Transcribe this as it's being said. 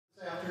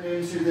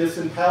afternoon to this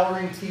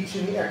Empowering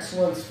Teaching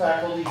Excellence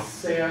Faculty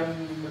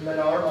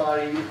Seminar.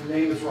 My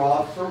name is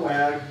Rob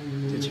Ferwag.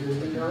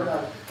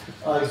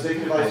 I'm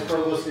Executive Vice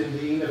Provost and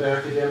Dean of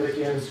Academic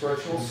and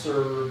Instructional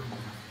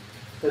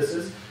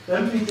Services.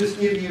 Let me just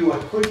give you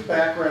a quick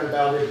background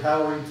about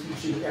Empowering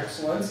Teaching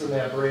Excellence and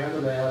that brand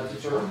and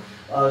that term.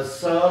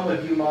 Some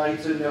of you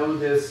might know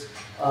this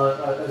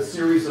a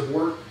series of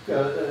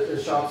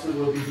workshops that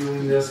we'll be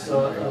doing this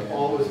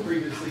fall was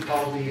previously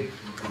called the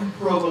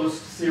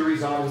Provost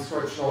Series on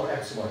Instructional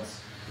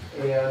Excellence.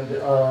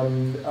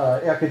 And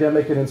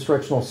Academic and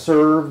Instructional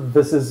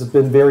Services has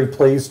been very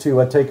pleased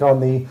to take on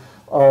the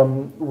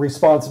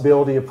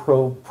responsibility of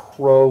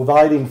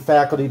providing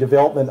faculty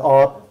development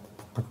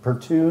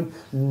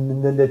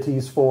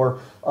opportunities for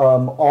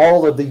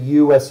all of the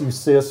USU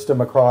system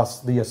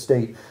across the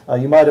state.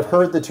 You might have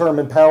heard the term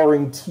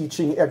Empowering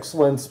Teaching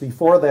Excellence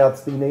before.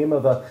 That's the name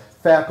of a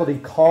faculty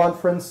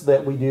conference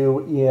that we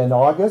do in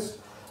August.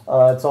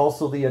 It's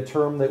also the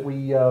term that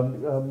we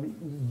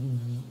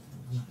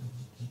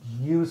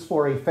use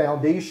for a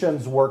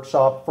foundations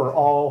workshop for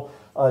all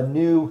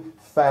new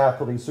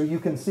faculty. So you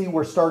can see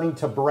we're starting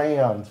to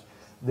brand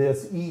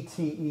this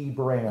ETE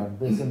brand,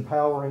 this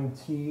Empowering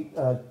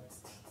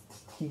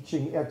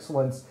Teaching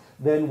Excellence,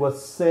 then with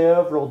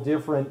several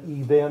different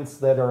events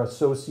that are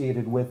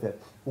associated with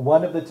it.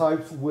 One of the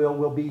types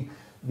will be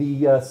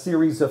the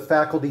series of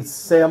faculty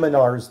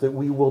seminars that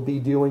we will be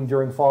doing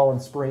during fall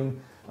and spring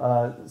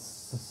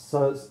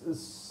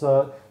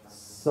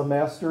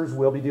semesters.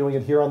 We'll be doing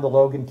it here on the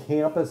Logan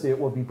campus. It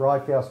will be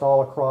broadcast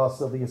all across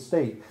the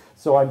estate.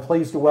 So I'm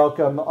pleased to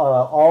welcome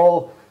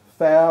all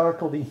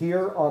faculty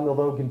here on the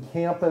Logan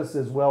campus,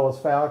 as well as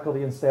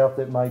faculty and staff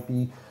that might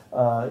be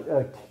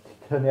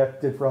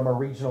connected from a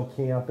regional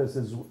campus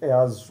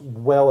as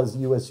well as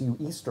USU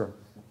Eastern.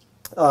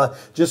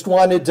 Just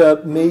wanted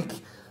to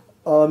make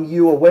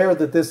you aware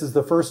that this is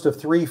the first of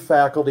 3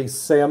 faculty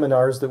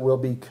seminars that we'll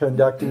be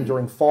conducting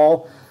during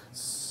fall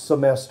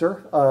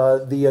semester.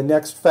 The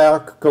next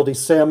faculty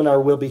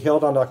seminar will be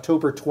held on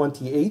October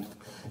 28th,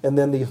 and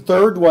then the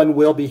third one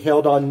will be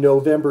held on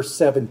November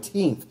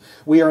 17th.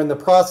 We are in the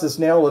process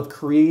now of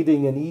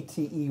creating an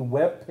ETE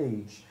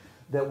webpage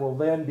that will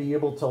then be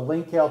able to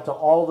link out to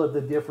all of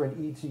the different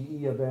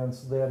ETE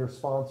events that are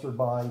sponsored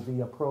by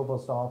the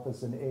Provost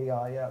Office and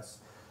AIS.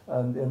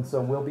 And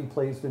so we'll be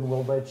pleased, and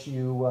we'll let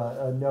you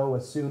know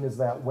as soon as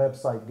that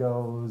website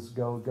goes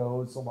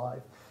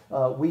live.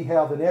 We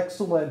have an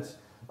excellent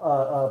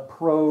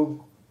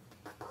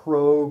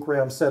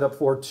program set up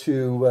for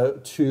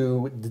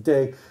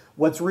today.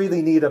 What's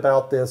really neat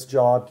about this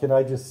job, can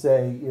I just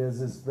say,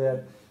 is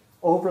that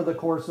over the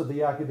course of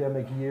the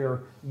academic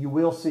year, you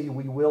will see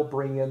we will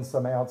bring in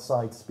some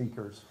outside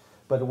speakers.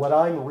 But what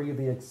I'm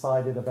really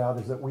excited about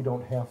is that we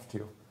don't have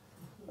to,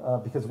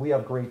 because we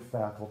have great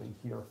faculty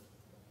here.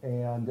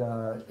 And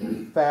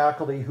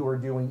faculty who are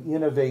doing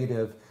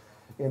innovative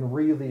and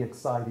really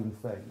exciting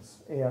things.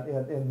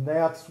 And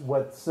that's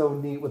what's so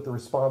neat with the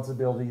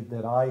responsibility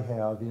that I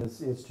have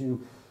is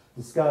to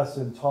discuss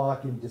and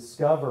talk and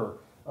discover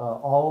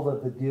all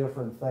of the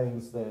different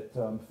things that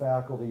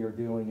faculty are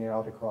doing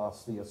out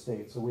across the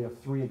estate. So we have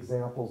 3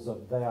 examples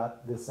of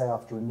that this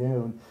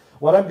afternoon.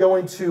 What I'm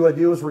going to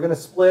do is we're going to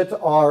split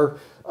our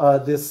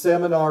this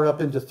seminar up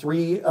into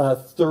 3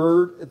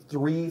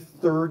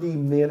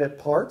 30-minute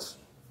parts.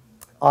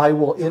 I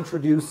will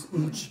introduce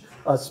each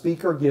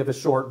speaker, give a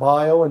short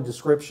bio and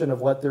description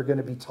of what they're going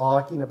to be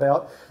talking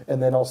about,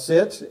 and then I'll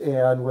sit,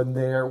 and when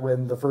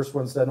the first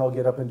one's done, I'll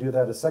get up and do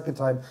that a second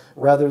time,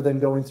 rather than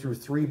going through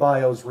 3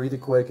 bios really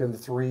quick and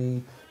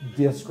 3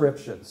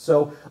 descriptions.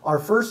 So our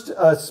first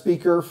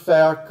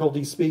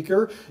faculty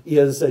speaker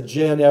is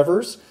Jen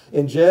Evers,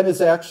 and Jen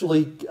is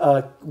actually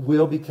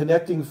will be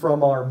connecting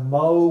from our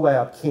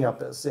Moab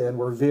campus, and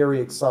we're very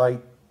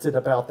excited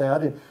about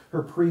that, and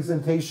her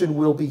presentation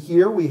will be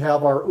here. We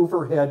have our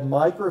overhead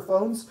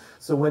microphones,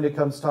 so when it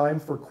comes time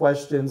for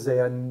questions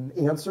and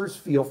answers,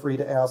 feel free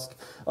to ask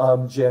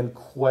Jen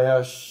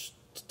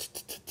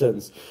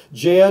questions.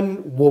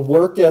 Jen will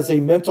work as a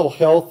mental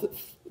health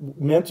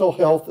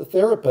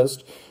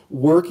therapist,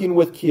 working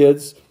with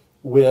kids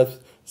with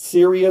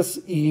serious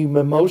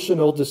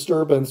emotional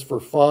disturbance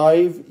for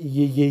 5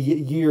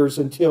 years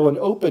until an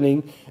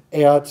opening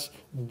at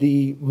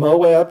the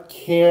Moab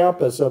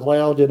campus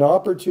allowed an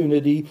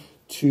opportunity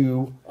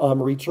to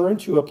return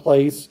to a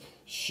place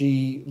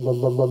she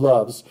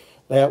loves.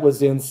 That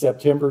was in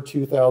September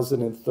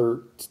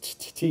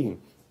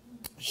 2013.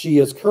 She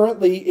is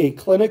currently a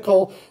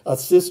clinical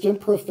assistant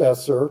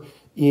professor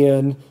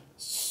in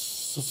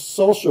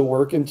social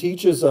work and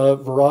teaches a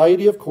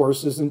variety of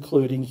courses,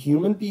 including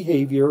human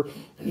behavior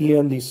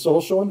in the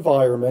social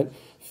environment,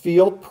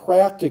 field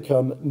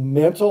practicum,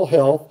 mental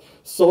health,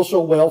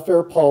 social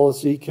welfare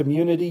policy,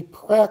 community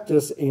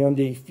practice, and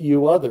a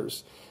few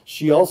others.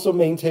 She also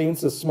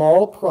maintains a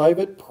small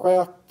private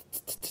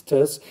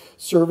practice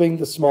serving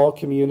the small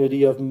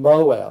community of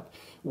Moab.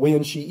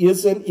 When she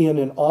isn't in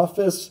an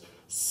office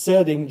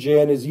setting,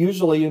 Jen is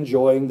usually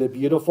enjoying the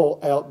beautiful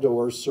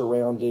outdoors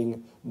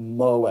surrounding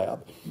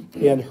Moab.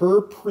 And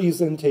her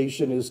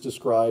presentation is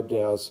described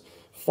as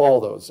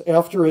follows.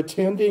 After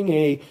attending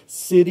a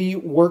city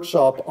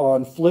workshop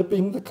on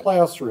flipping the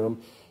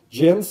classroom,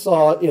 Jen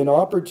saw an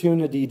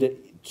opportunity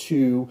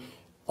to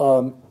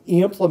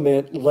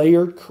implement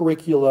layered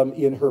curriculum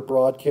in her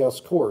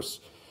broadcast course.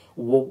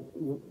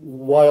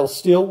 While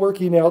still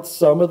working out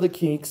some of the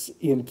kinks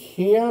in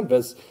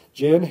Canvas,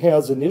 Jen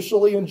has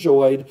initially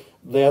enjoyed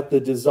that the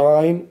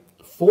design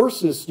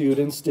forces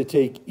students to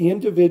take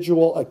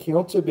individual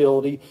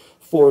accountability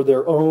for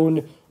their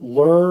own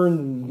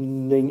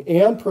learning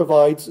and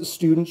provides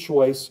student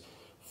choice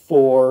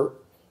for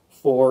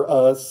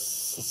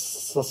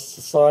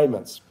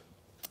assignments.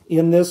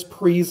 In this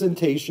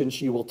presentation,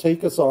 she will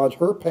take us on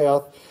her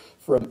path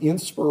from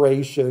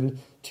inspiration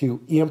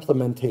to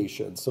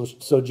implementation.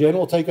 So Jen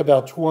will take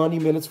about 20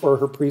 minutes for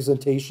her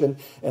presentation,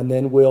 and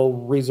then we'll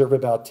reserve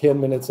about 10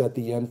 minutes at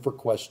the end for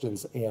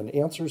questions and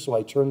answers. So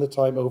I turn the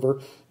time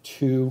over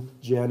to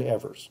Jen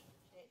Evers.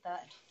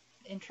 That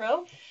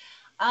intro.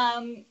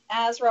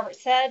 As Robert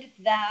said,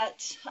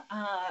 that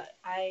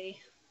I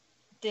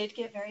did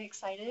get very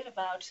excited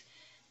about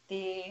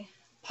the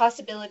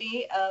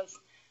possibility of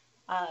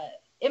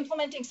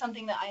implementing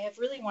something that I have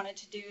really wanted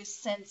to do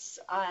since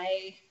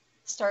I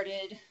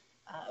started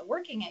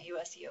working at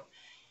USU,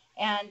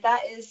 and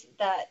that is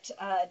that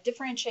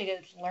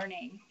differentiated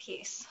learning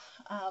piece.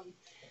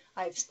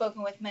 I've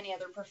spoken with many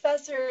other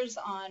professors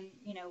on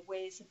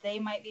ways that they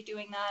might be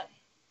doing that,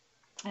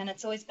 and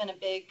it's always been a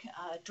big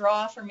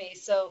draw for me.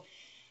 So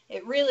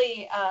it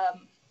really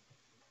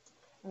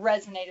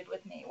resonated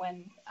with me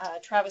when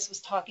Travis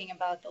was talking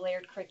about the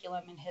layered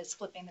curriculum in his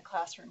flipping the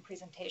classroom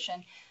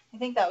presentation. I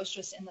think that was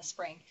just in the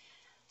spring.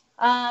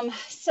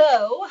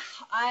 So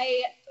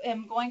I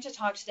am going to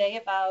talk today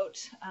about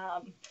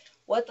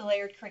what the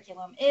layered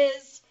curriculum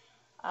is,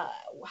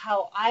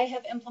 how I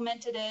have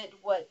implemented it,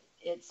 what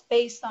it's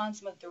based on,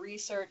 some of the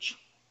research,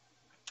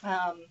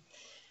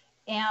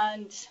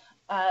 and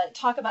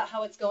talk about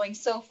how it's going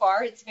so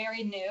far. It's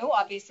very new.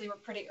 Obviously, we're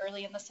pretty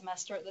early in the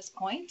semester at this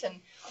point, and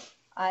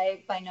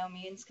I by no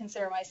means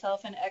consider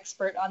myself an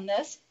expert on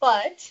this,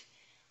 but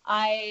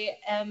I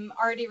am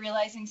already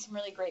realizing some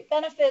really great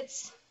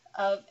benefits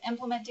of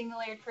implementing the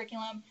layered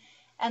curriculum,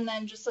 and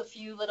then just a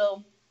few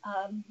little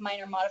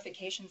minor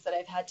modifications that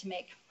I've had to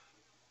make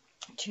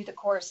to the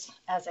course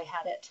as I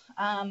had it.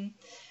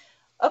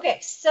 Okay,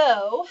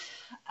 so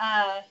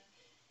I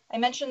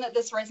mentioned that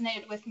this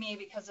resonated with me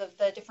because of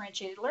the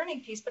differentiated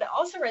learning piece, but it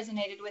also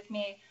resonated with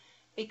me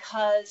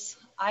because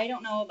I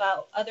don't know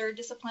about other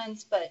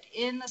disciplines, but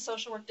in the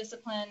social work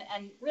discipline,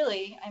 and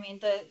really, I mean,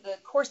 the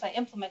course I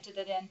implemented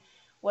it in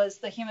was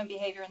the Human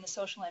Behavior in the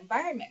Social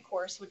Environment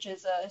course, which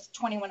is a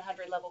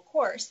 2100 level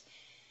course.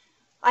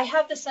 I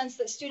have the sense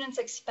that students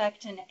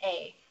expect an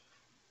A.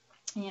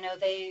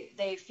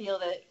 They feel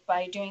that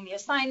by doing the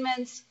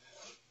assignments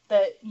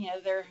that,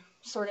 they're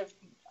sort of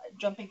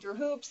jumping through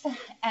hoops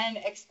and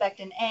expect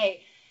an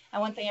A.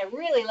 And one thing I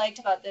really liked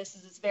about this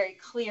is it's very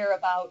clear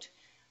about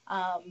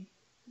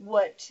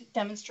what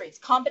demonstrates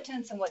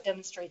competence and what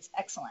demonstrates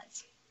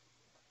excellence.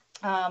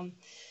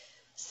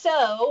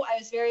 So I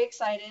was very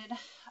excited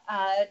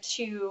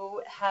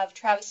to have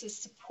Travis's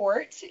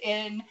support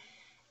in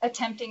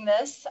attempting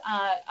this.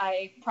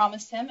 I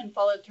promised him and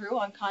followed through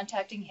on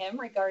contacting him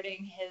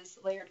regarding his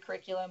layered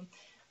curriculum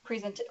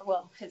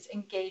his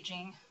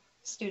engaging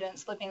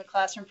students flipping the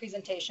classroom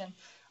presentation.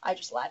 I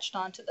just latched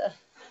on to the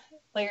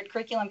layered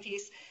curriculum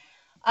piece.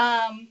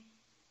 And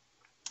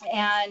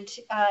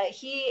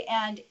he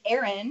and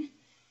Aaron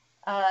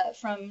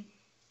from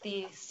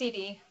the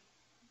CD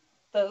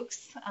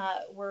folks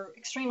were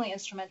extremely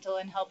instrumental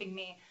in helping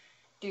me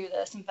do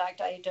this. In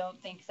fact, I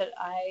don't think that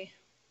I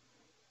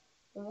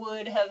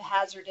would have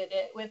hazarded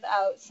it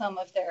without some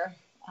of their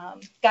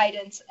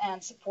guidance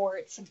and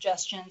support,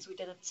 suggestions. We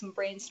did some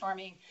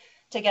brainstorming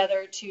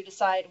together to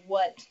decide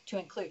what to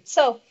include.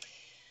 So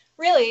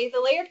really,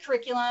 the layered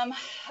curriculum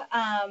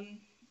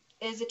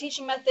is a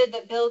teaching method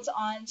that builds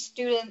on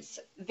students'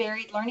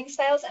 varied learning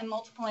styles and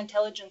multiple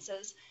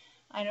intelligences.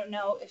 I don't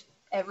know if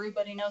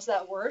everybody knows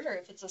that word or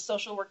if it's a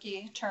social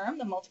worky term,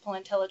 the multiple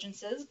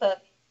intelligences,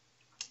 but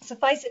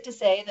suffice it to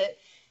say that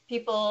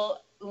people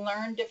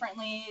learn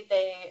differently.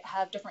 They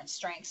have different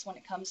strengths when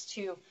it comes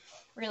to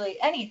really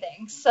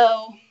anything.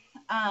 So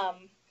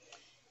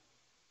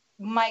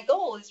my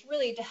goal is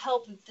really to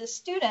help the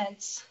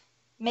students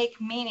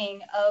make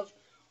meaning of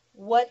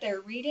what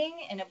they're reading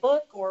in a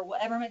book or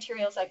whatever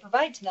materials I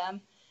provide to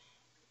them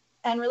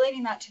and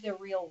relating that to the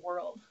real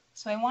world.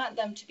 So I want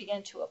them to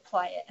begin to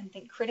apply it and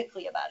think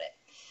critically about it.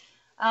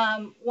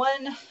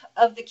 One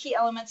of the key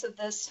elements of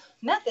this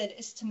method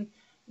is to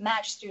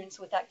match students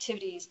with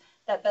activities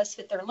that best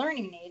fit their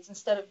learning needs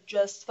instead of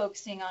just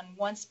focusing on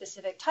one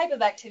specific type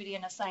of activity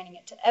and assigning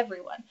it to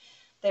everyone.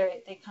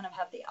 They kind of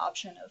have the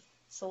option of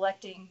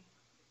selecting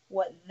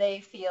what they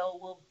feel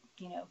will,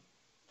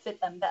 fit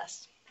them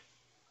best.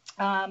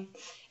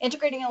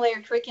 Integrating a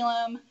layered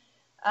curriculum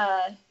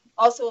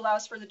also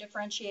allows for the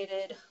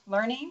differentiated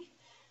learning,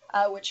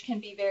 which can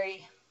be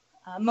very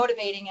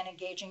motivating and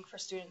engaging for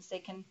students. They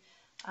can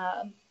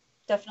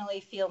definitely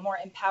feel more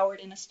empowered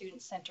in a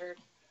student-centered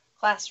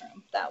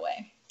classroom that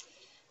way.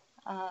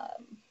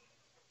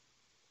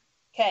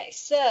 Okay,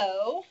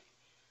 so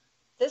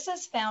this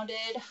is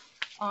founded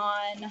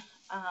on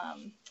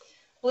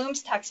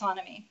Bloom's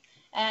taxonomy.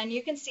 And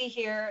you can see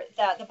here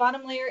that the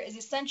bottom layer is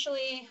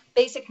essentially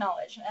basic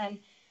knowledge. And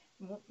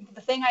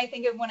the thing I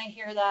think of when I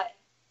hear that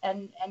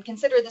and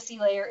consider the C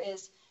layer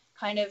is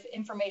kind of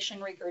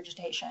information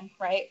regurgitation,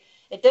 right?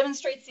 It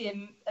demonstrates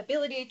the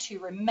ability to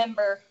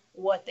remember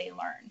what they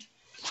learned.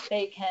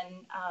 They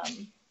can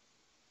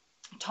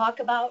talk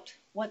about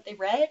what they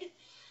read,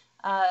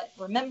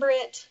 remember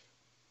it,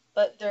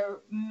 but there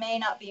may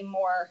not be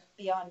more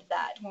beyond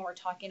that when we're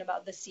talking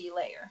about the C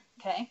layer,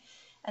 okay?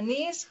 And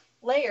these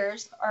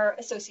layers are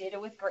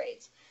associated with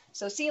grades.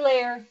 So C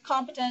layer,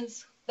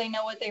 competence, they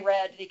know what they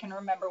read, they can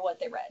remember what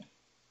they read.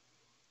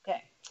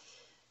 Okay,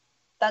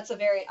 that's a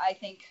very, I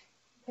think,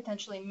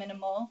 potentially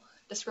minimal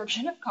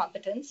description of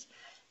competence,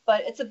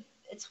 but it's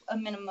a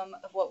minimum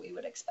of what we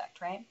would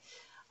expect, right?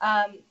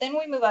 Then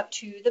we move up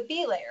to the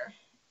B layer,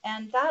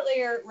 and that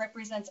layer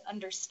represents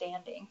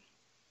understanding.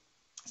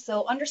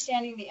 So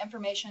understanding the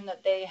information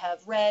that they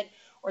have read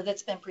or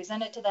that's been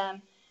presented to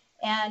them,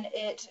 and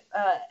it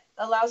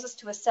allows us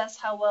to assess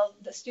how well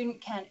the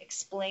student can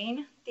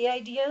explain the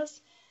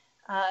ideas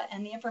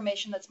and the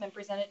information that's been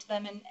presented to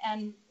them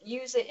and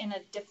use it in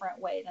a different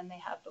way than they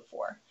have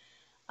before.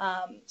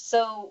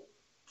 So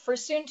for a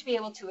student to be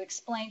able to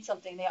explain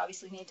something, they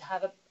obviously need to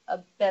have a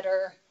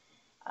better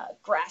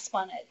grasp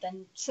on it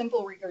than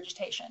simple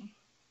regurgitation.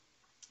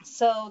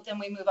 So then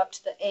we move up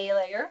to the A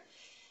layer.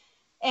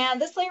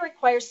 And this layer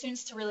requires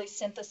students to really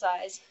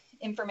synthesize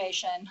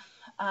information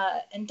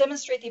and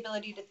demonstrate the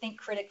ability to think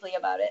critically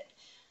about it.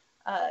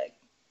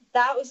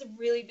 That was a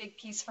really big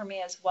piece for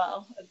me as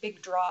well, a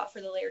big draw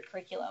for the layered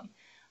curriculum,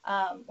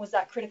 was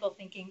that critical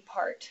thinking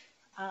part.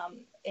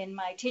 In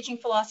my teaching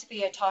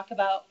philosophy, I talk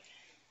about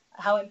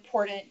how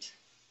important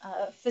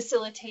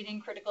facilitating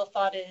critical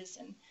thought is,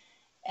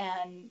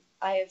 and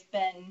I have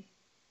been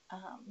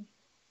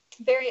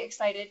very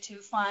excited to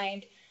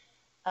find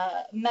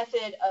a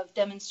method of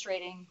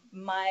demonstrating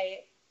my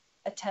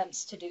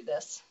attempts to do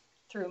this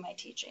through my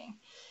teaching.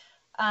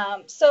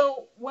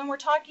 So when we're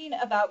talking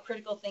about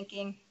critical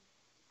thinking,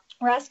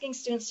 we're asking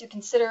students to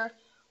consider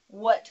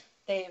what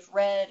they've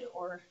read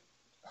or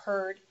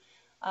heard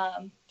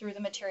through the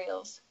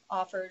materials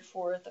offered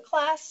for the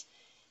class.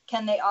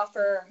 Can they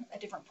offer a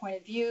different point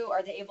of view?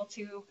 Are they able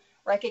to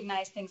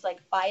recognize things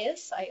like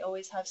bias? I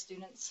always have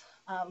students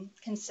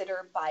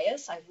consider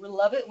bias. I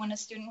love it when a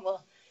student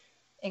will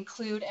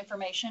include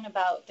information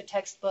about the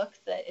textbook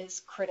that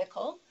is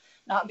critical,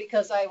 not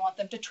because I want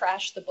them to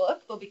trash the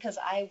book, but because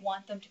I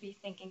want them to be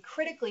thinking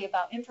critically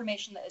about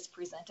information that is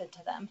presented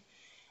to them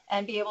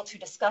and be able to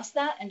discuss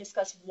that and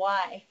discuss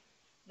why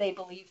they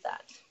believe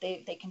that.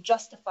 They can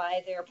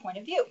justify their point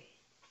of view.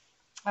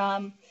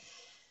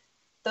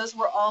 Those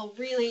were all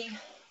really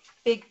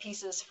big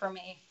pieces for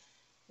me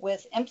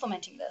with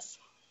implementing this.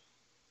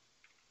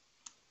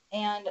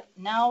 And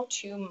now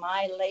to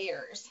my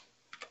layers.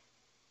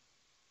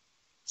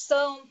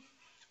 So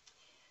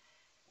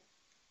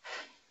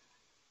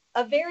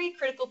a very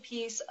critical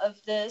piece of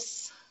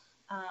this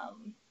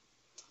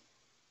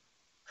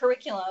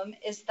curriculum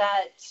is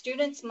that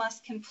students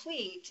must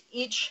complete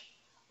each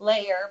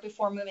layer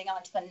before moving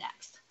on to the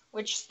next,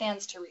 which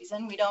stands to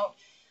reason. We don't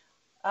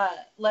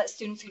let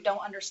students who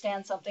don't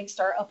understand something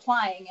start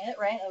applying it,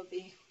 right? That would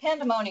be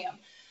pandemonium.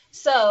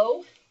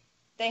 So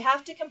they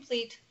have to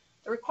complete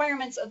the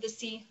requirements of the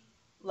C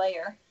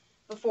layer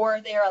before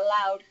they are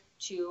allowed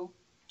to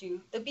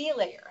do the B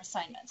layer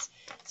assignments.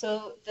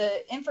 So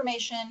the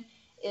information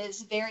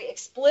is very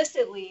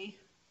explicitly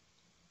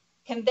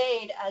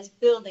conveyed as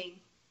building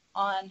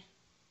on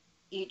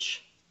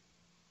each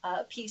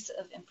piece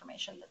of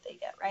information that they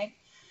get, right?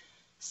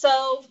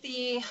 So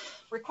the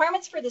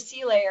requirements for the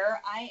C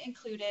layer, I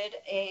included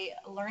a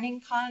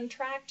learning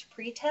contract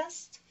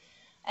pretest,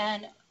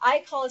 and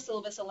I call a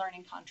syllabus a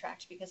learning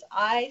contract because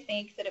I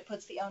think that it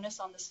puts the onus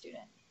on the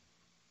student.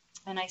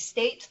 And I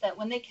state that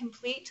when they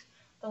complete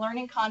the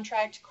learning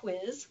contract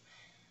quiz,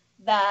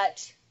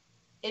 that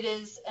it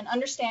is an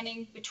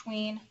understanding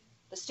between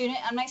the student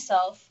and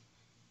myself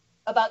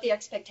about the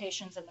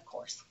expectations in the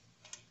course.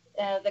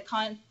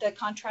 The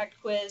contract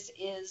quiz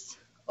is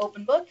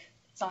open book,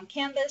 it's on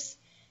Canvas.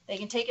 They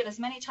can take it as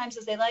many times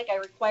as they like. I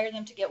require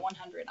them to get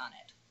 100 on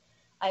it.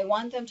 I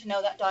want them to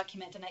know that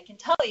document, and I can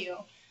tell you,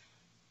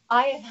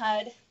 I have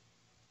had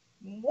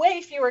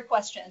way fewer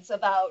questions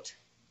about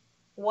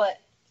what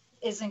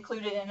is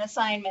included in an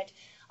assignment.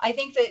 I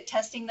think that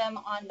testing them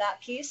on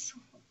that piece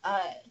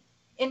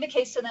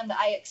indicates to them that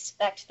I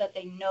expect that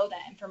they know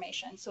that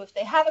information. So if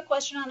they have a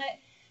question on it,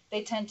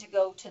 they tend to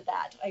go to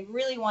that. I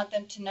really want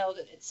them to know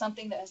that it's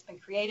something that has been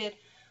created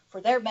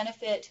for their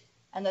benefit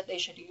and that they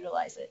should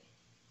utilize it.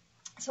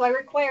 So I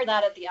require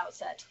that at the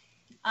outset.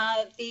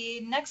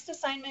 The next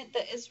assignment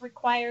that is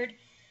required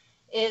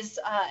is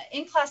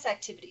in-class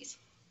activities.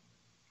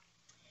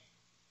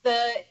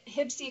 The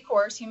HIBC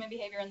course, Human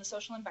Behavior in the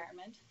Social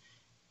Environment,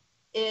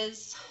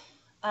 is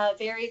a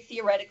very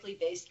theoretically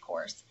based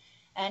course.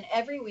 And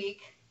every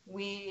week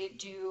we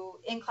do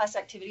in-class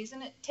activities,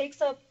 and it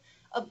takes up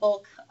a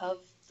bulk of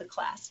the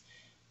class.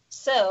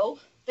 So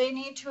they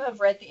need to have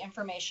read the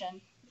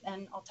information,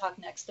 and I'll talk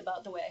next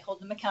about the way I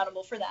hold them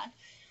accountable for that.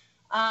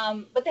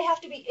 But they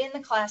have to be in the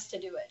class to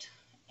do it.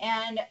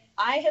 And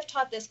I have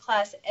taught this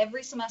class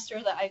every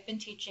semester that I've been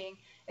teaching,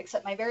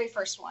 except my very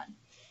first one.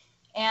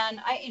 And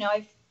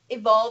I've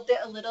evolved it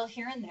a little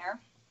here and there.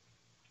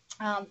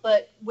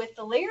 But with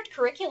the layered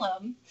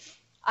curriculum,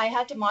 I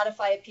had to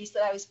modify a piece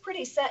that I was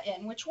pretty set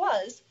in, which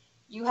was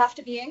you have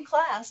to be in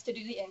class to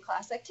do the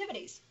in-class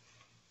activities.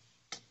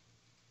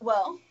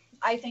 Well,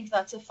 I think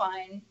that's a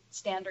fine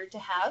standard to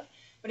have.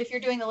 But if you're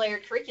doing the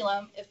layered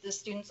curriculum, if the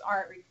students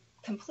aren't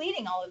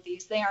completing all of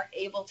these, they aren't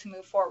able to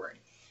move forward.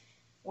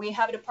 We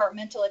have a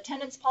departmental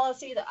attendance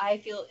policy that I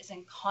feel is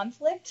in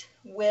conflict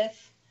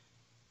with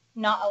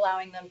not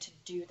allowing them to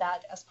do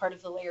that as part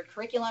of the layered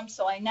curriculum.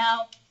 So I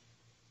now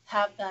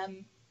have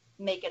them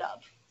make it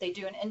up. They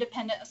do an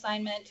independent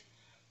assignment.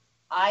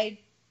 I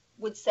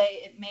would say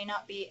it may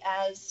not be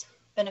as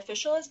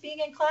beneficial as being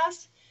in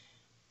class,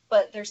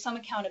 but there's some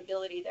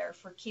accountability there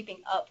for keeping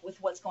up with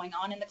what's going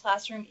on in the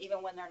classroom,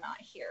 even when they're not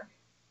here.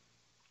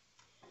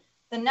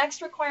 The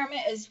next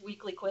requirement is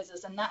weekly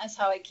quizzes, and that is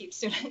how I keep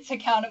students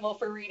accountable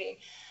for reading.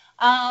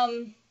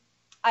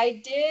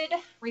 I did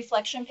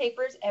reflection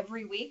papers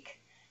every week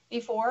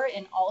before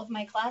in all of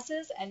my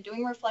classes, and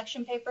doing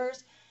reflection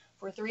papers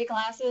for 3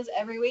 classes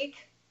every week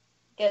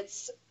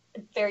gets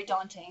very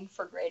daunting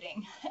for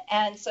grading.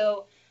 And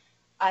so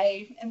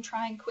I am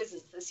trying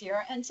quizzes this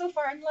year, and so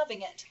far I'm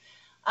loving it.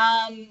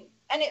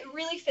 And it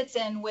really fits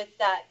in with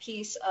that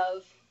piece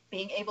of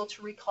being able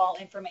to recall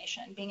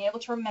information, being able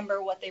to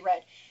remember what they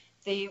read.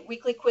 The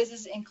weekly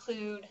quizzes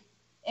include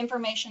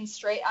information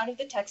straight out of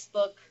the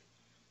textbook.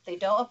 They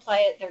don't apply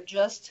it. They're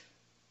just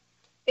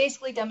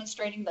basically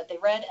demonstrating that they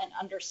read and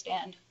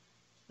understand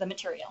the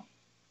material.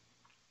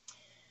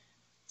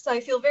 So I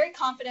feel very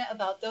confident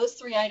about those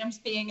 3 items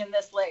being in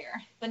this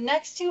layer. The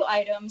next 2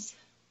 items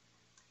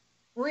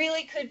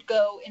really could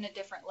go in a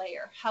different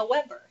layer.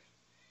 However,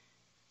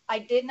 I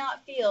did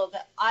not feel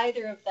that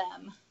either of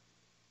them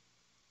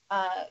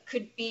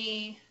could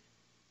be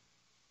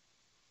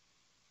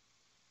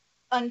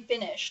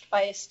unfinished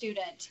by a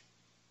student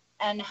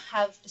and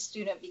have the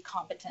student be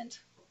competent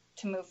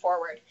to move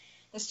forward.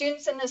 The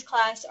students in this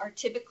class are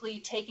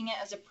typically taking it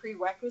as a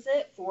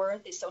prerequisite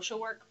for the social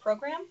work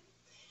program,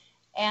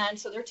 and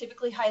so they're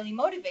typically highly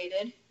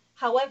motivated.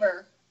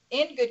 However,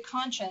 in good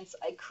conscience,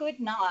 I could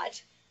not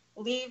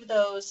leave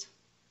those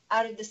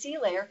out of the C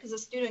layer, because a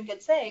student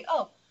could say,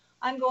 oh,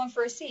 I'm going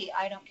for a C,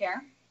 I don't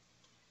care.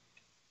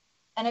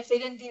 And if they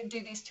didn't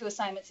do these 2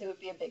 assignments, it would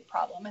be a big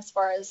problem as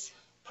far as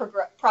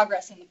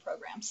progress in the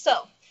program.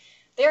 So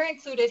they're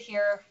included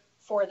here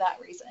for that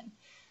reason.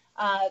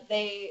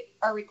 They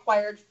are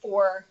required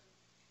for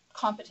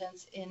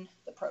competence in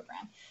the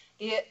program.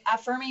 The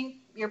affirming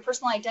your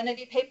personal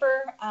identity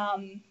paper,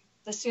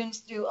 the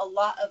students do a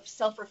lot of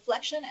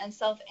self-reflection and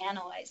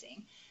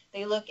self-analyzing.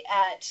 They look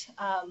at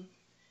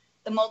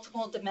the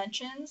multiple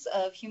dimensions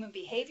of human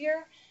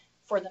behavior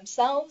for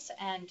themselves,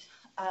 and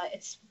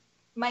it's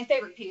my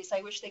favorite piece.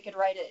 I wish they could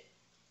write it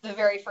the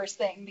very first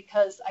thing,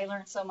 because I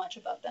learned so much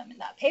about them in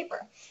that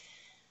paper.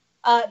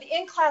 The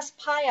in-class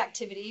PI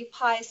activity,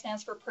 PI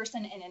stands for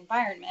person and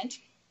environment,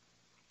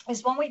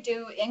 is one we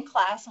do in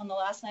class on the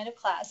last night of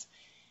class,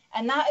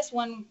 and that is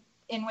one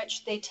in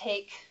which they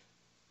take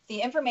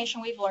the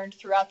information we've learned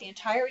throughout the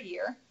entire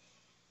year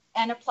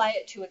and apply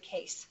it to a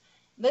case.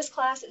 This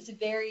class is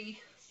very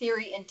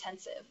theory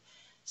intensive,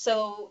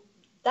 so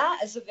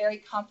that is a very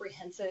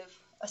comprehensive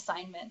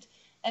assignment,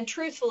 and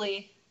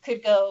truthfully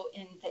could go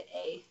in the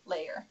A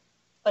layer.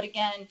 But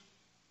again,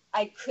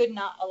 I could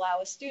not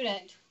allow a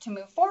student to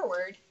move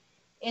forward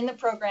in the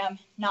program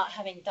not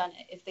having done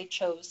it if they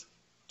chose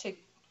to,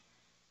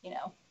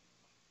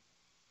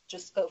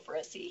 just go for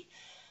a C.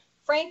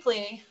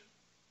 Frankly,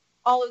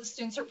 all of the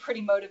students are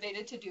pretty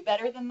motivated to do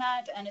better than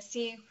that, and a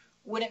C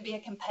wouldn't be a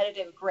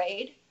competitive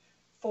grade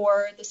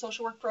for the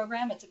social work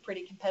program. It's a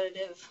pretty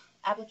competitive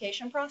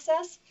application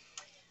process,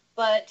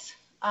 but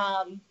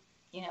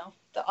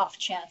the off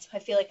chance, I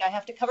feel like I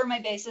have to cover my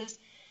bases,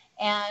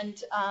 and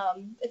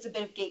it's a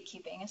bit of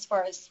gatekeeping as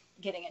far as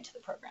getting into the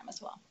program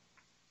as well.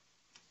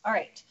 All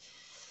right,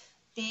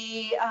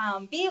 the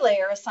B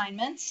layer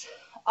assignments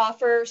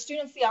offer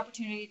students the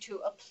opportunity to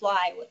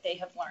apply what they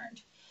have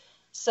learned.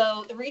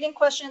 So the reading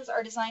questions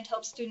are designed to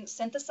help students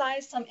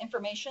synthesize some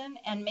information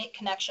and make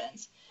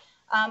connections.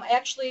 I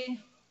actually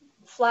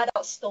flat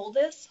out stole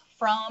this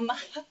from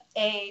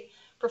a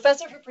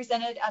professor who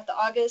presented at the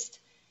August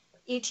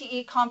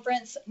ETE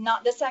conference,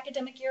 not this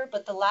academic year,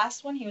 but the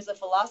last one. He was a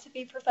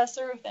philosophy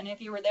professor, if any of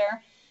you were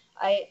there.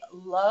 I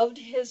loved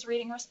his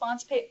reading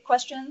response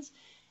questions,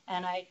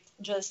 and I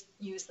just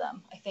use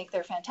them. I think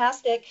they're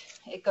fantastic.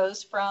 It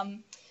goes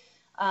from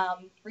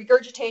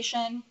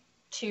regurgitation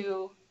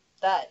to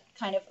that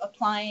kind of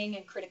applying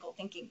and critical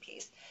thinking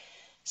piece.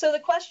 So the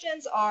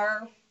questions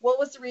are, what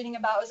was the reading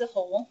about as a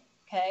whole?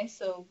 Okay,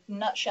 so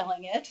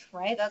nutshelling it,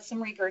 right? That's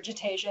some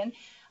regurgitation.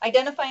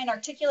 Identify and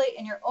articulate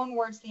in your own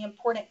words the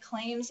important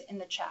claims in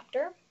the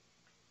chapter.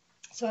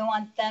 So I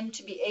want them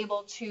to be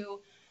able to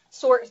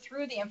sort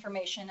through the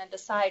information and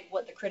decide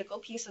what the critical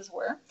pieces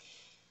were.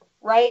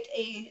 Write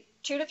a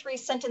 2 to 3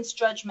 sentence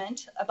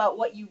judgment about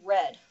what you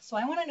read. So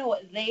I want to know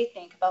what they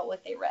think about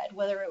what they read,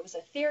 whether it was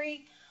a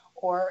theory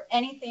or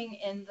anything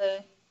in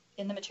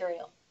the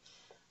material.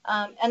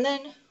 And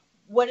then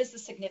what is the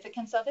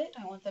significance of it?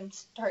 I want them to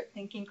start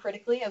thinking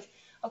critically of,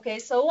 okay,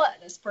 so what?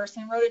 This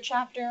person wrote a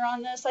chapter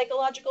on the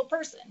psychological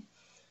person.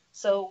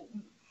 So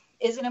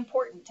is it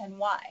important, and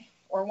why?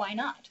 Or why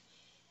not?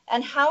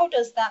 And how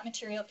does that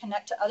material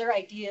connect to other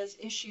ideas,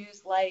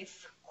 issues,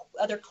 life,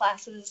 other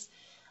classes?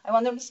 I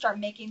want them to start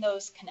making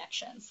those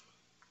connections.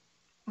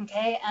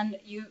 Okay, and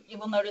you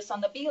will notice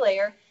on the B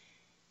layer,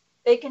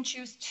 they can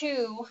choose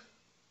 2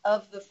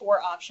 of the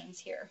 4 options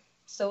here.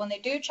 So when they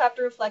do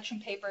chapter reflection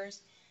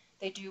papers,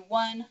 they do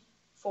 1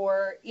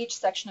 for each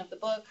section of the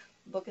book.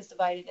 The book is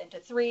divided into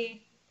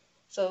 3,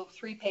 so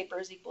 3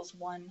 papers equals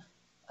 1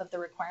 of the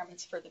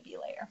requirements for the B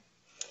layer.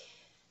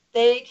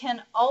 They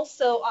can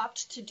also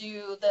opt to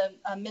do the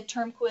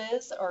midterm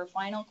quiz or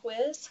final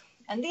quiz,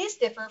 and these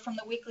differ from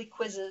the weekly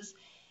quizzes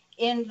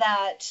in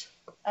that,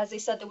 as I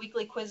said, the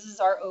weekly quizzes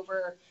are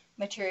over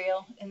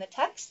material in the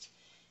text,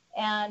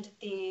 and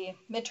the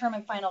midterm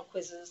and final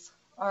quizzes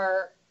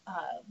are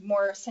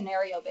more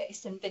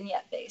scenario-based and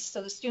vignette-based.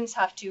 So the students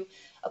have to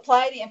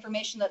apply the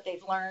information that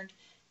they've learned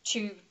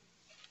to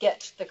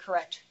get the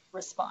correct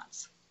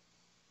response.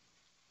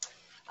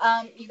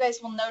 You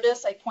guys will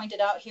notice I pointed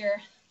out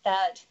here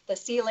that the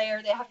C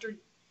layer, they have to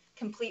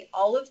complete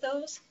all of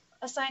those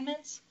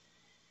assignments.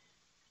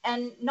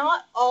 And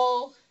not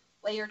all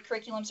layered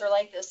curriculums are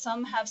like this.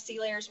 Some have C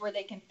layers where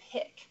they can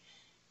pick.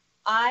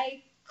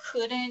 I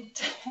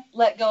couldn't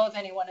let go of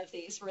any one of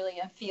these really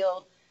and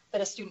feel that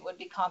a student would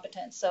be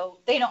competent. So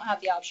they don't have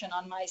the option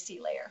on my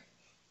C layer,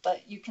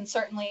 but you can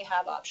certainly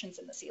have options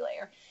in the C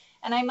layer.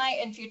 And I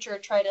might in future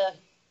try to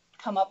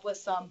come up with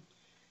some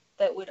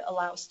that would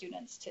allow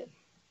students to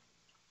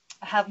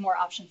have more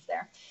options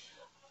there.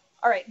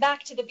 All right,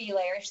 back to the B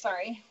layer,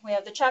 sorry. We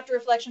have the chapter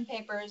reflection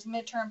papers,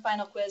 midterm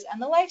final quiz,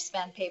 and the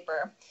lifespan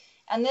paper.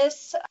 And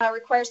this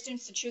requires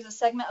students to choose a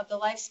segment of the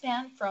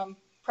lifespan from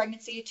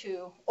pregnancy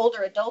to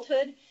older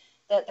adulthood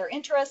that they're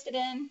interested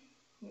in.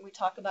 We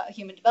talk about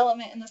human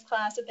development in this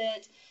class a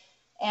bit.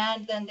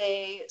 And then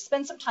they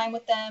spend some time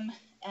with them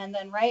and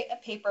then write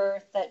a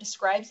paper that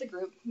describes the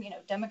group,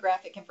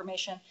 demographic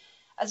information,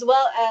 as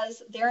well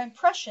as their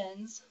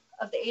impressions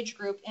of the age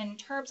group in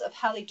terms of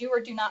how they do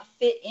or do not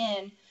fit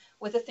in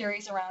with the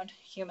theories around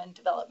human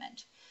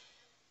development.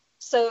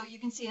 So you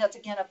can see that's,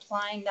 again,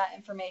 applying that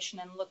information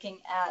and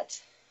looking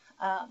at,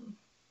 how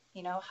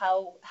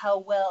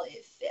well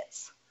it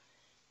fits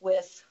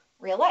with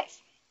real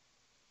life.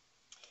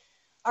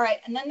 All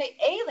right, and then the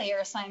A layer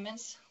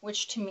assignments,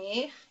 which to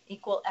me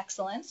equal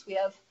excellence. We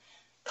have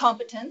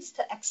competence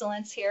to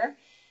excellence here.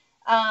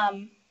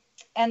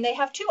 And they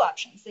have 2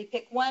 options. They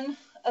pick one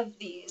of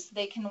these.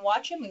 They can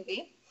watch a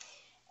movie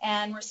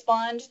and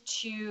respond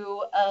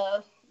to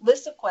a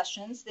list of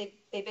questions. They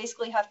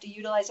basically have to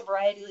utilize a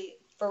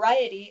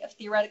variety of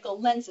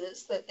theoretical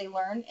lenses that they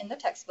learn in the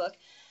textbook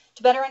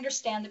to better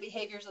understand the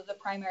behaviors of the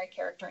primary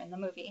character in the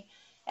movie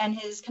and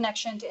his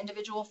connection to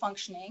individual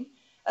functioning,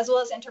 as well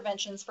as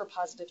interventions for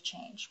positive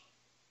change.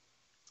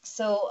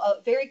 So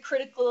very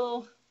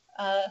critical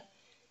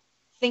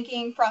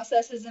thinking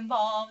process is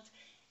involved,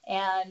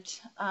 and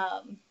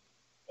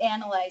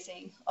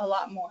analyzing a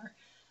lot more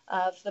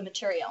of the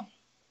material.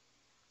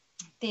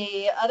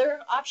 The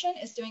other option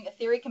is doing a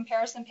theory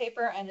comparison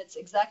paper, and it's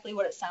exactly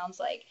what it sounds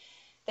like.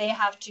 They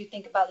have to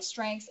think about the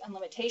strengths and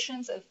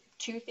limitations of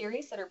 2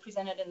 theories that are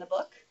presented in the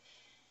book.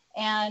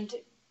 And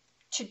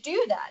to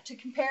do that, to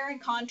compare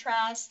and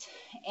contrast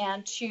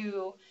and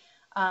to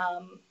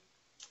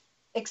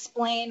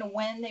explain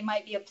when they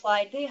might be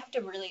applied, they have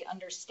to really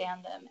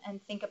understand them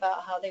and think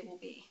about how they will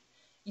be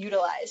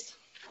utilized.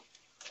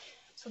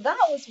 So that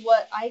was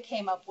what I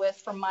came up with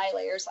for my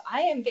layers.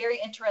 I am very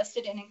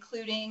interested in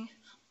including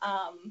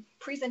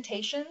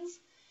presentations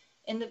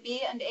in the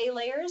B and A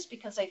layers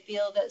because I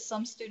feel that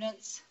some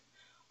students,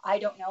 I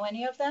don't know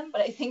any of them,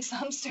 but I think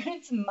some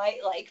students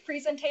might like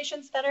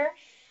presentations better.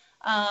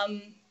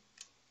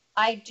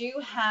 I do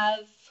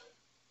have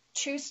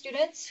 2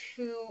 students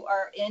who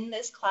are in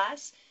this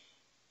class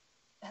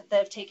that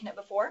have taken it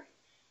before.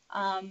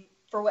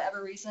 For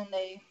whatever reason,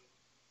 they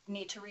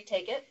need to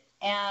retake it.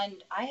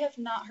 And I have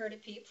not heard a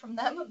peep from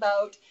them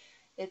about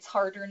it's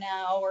harder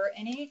now or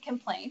any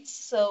complaints.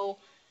 So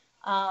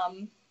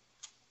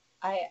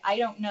I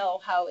don't know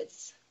how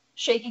it's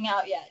shaking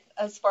out yet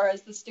as far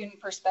as the student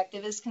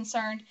perspective is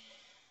concerned.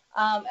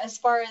 As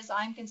far as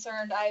I'm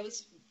concerned, I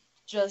was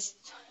just,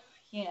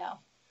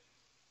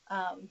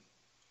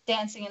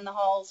 dancing in the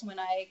halls when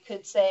I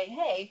could say,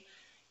 hey,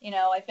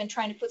 I've been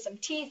trying to put some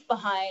teeth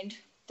behind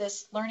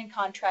this learning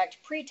contract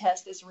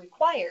pretest is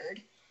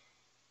required.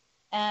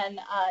 And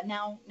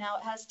now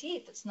it has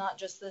teeth. It's not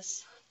just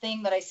this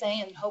thing that I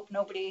say and hope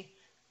nobody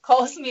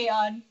calls me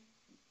on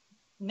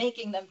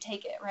making them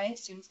take it, right?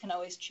 Students can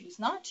always choose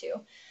not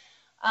to.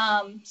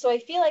 So I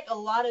feel like a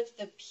lot of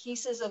the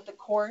pieces of the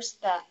course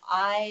that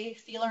I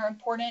feel are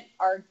important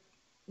are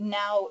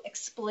now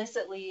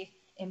explicitly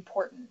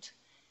important,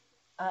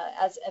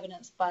 as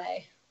evidenced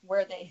by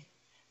where they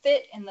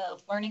fit in the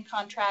learning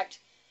contract.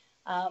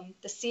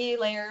 The C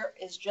layer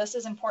is just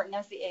as important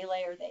as the A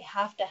layer. They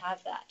have to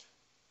have that.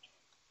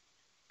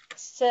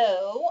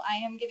 So I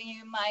am giving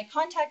you my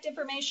contact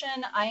information.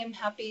 I am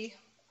happy,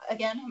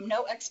 again, I'm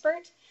no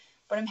expert,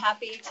 but I'm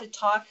happy to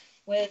talk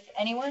with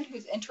anyone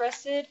who's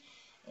interested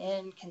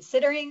in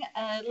considering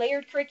a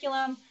layered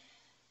curriculum.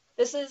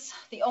 This is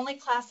the only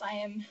class I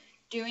am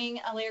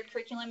doing a layered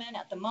curriculum in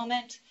at the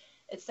moment.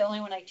 It's the only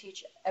one I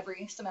teach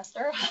every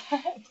semester,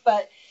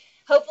 but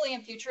hopefully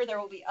in future there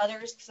will be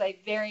others, because I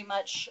very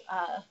much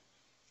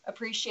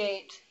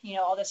appreciate,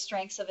 all the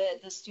strengths of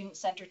it, the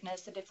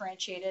student-centeredness, the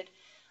differentiated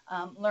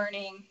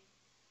learning,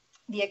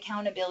 the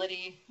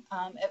accountability.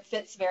 It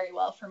fits very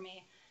well for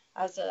me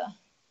as a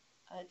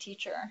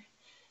teacher,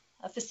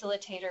 a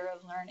facilitator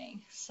of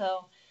learning.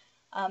 So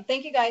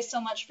thank you guys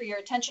so much for your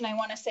attention. I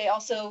want to say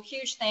also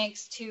huge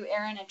thanks to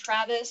Aaron and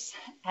Travis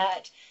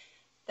at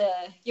the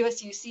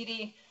USU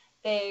CD.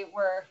 They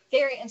were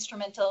very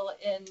instrumental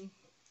in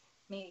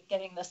me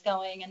getting this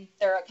going, and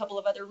there are a couple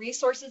of other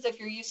resources if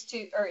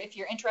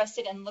you're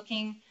interested in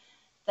looking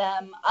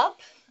them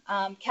up.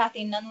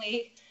 Kathy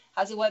Nunley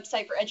has a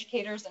website for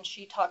educators, and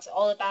she talks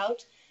all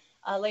about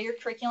layered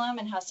curriculum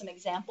and has some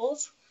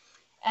examples.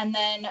 And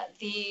then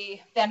the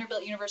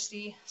Vanderbilt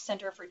University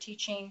Center for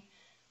Teaching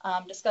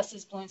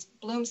discusses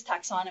Bloom's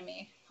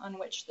taxonomy, on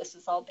which this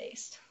is all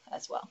based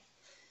as well.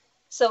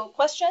 So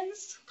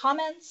questions,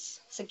 comments,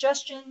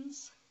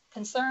 suggestions,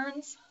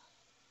 concerns?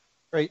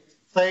 Great.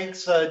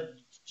 Thanks,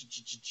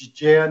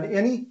 Jen.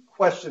 Any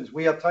questions?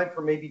 We have time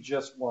for maybe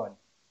just one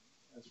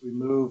as we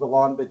move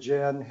along, but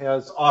Jen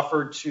has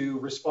offered to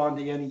respond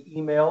to any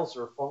emails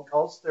or phone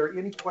calls. Are there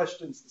any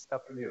questions this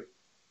afternoon?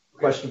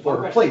 Question for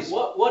her, please.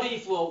 What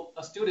if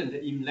a student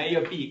in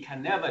layer B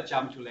can never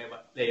jump to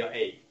layer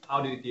A?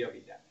 How do you deal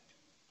with that?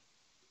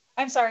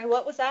 I'm sorry,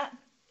 what was that?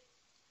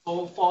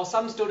 So for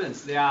some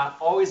students, they are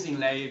always in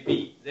layer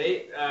B.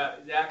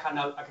 Their kind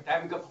of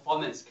academic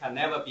performance can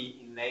never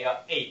be in layer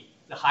A,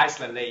 the highest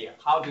layer.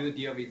 How do you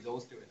deal with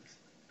those students?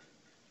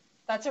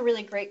 That's a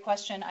really great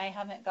question. I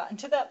haven't gotten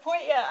to that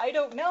point yet. I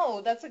don't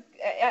know.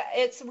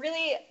 It's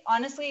really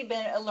honestly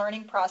been a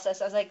learning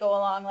process as I go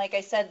along. Like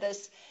I said,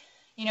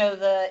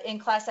 the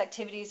in-class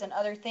activities and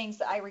other things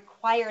that I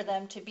require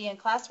them to be in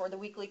class for, the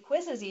weekly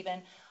quizzes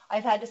even,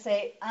 I've had to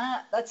say,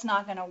 that's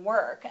not going to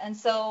work. And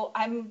so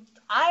I'm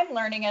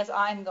learning as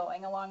I'm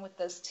going along with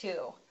this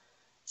too.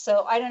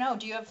 So I don't know.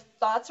 Do you have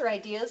thoughts or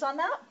ideas on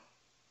that?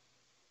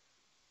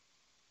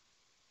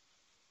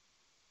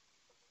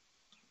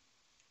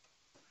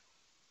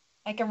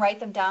 I can write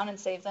them down and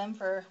save them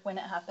for when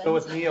it happens. Go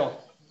with Neil.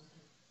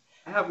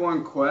 I have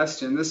one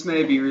question. This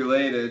may be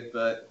related,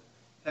 but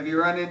have you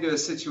run into a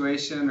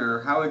situation,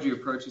 or how would you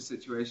approach a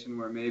situation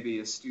where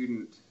maybe a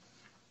student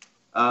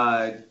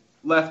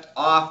left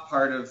off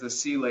part of the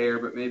C layer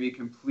but maybe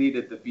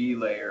completed the B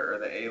layer or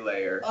the A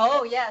layer?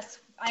 Oh, yes.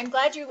 I'm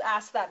glad you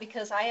asked that,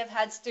 because I haven't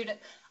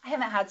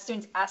had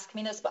students ask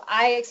me this, but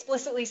I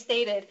explicitly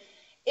stated,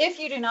 if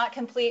you do not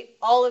complete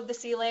all of the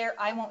C layer,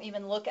 I won't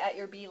even look at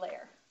your B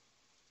layer.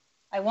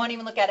 I won't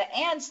even look at it.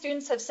 And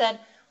students have said,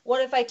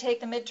 what if I take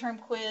the midterm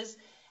quiz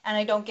and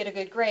I don't get a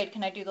good grade?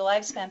 Can I do the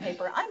lifespan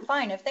paper? I'm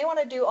fine. If they want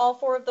to do all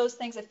 4 of those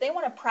things, if they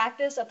want to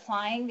practice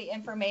applying the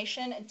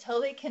information until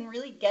they can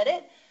really get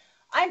it,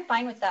 I'm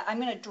fine with that.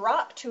 I'm going to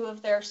drop 2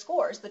 of their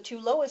scores, the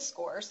 2 lowest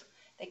scores.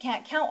 They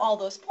can't count all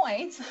those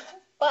points,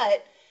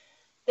 but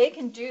they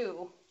can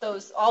do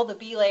all the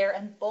B layer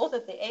and both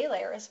of the A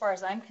layer as far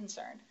as I'm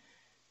concerned.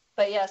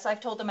 But yes,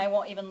 I've told them I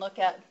won't even look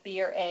at B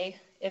or A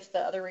if the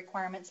other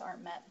requirements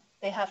aren't met.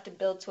 They have to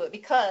build to it,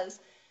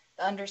 because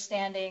the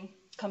understanding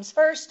comes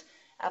first,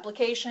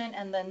 application,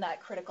 and then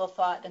that critical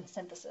thought and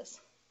synthesis.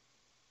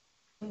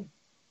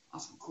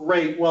 Awesome.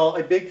 Great. Well,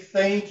 a big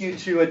thank you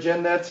to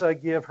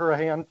Jeanette. Give her a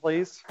hand,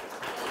 please.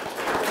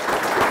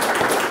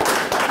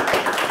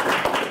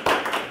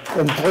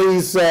 And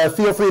please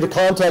feel free to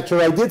contact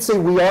her. I did say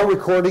we are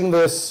recording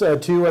this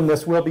too, and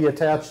this will be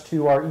attached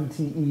to our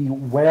ETE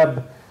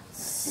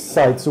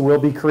website. So we'll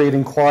be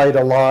creating quite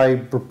a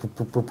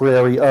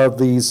library of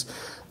these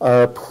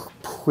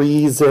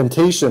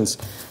presentations.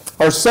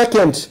 Our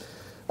second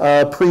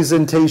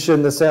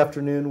presentation this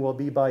afternoon will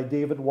be by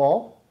David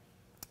Wall.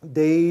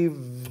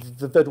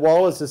 David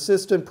Wall is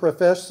Assistant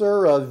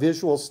Professor of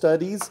Visual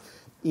Studies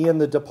in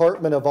the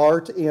Department of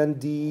Art and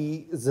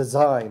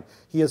Design.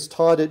 He has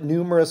taught at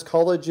numerous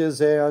colleges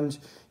and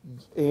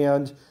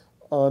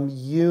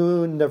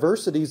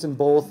universities in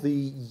both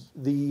the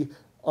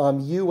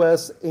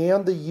U.S.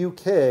 and the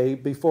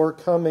UK. Before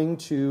coming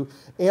to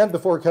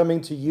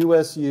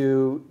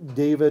USU,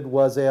 David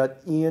was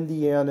at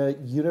Indiana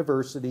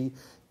University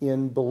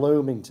in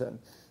Bloomington.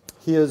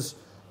 His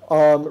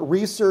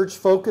Research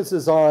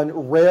focuses on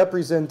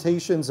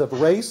representations of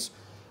race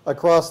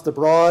across the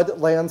broad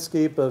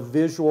landscape of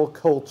visual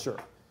culture.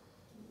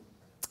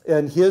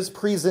 And his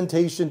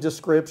presentation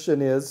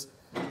description is,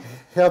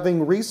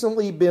 having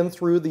recently been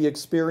through the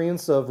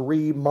experience of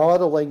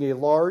remodeling a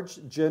large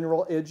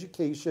general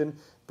education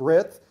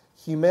breadth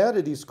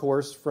humanities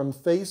course from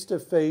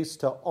face-to-face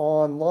to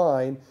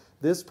online,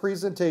 this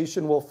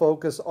presentation will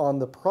focus on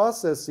the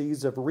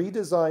processes of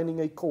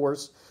redesigning a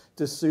course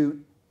to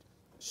suit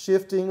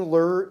shifting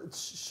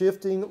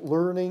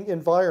learning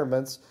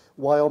environments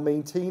while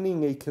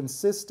maintaining a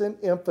consistent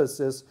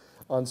emphasis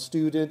on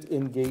student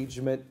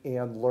engagement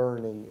and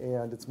learning.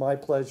 And it's my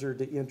pleasure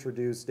to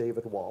introduce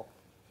David Wall.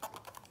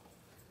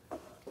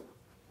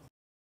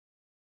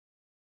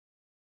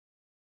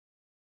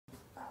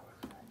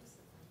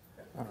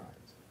 All right.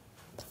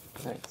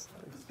 Thanks.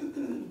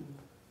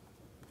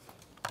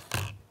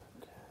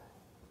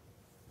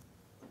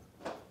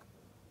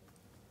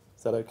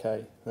 Is that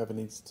okay? Whoever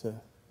needs to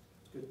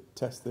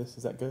test this,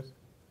 is that good?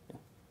 Yeah.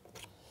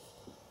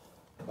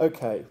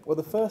 Okay, well,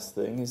 the first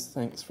thing is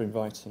thanks for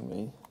inviting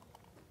me.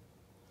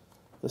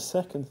 The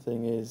second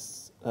thing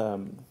is,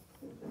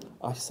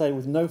 I say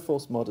with no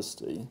false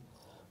modesty,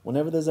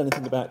 whenever there's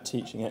anything about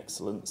teaching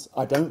excellence,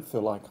 I don't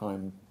feel like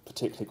I'm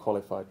particularly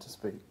qualified to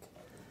speak,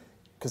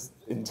 because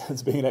in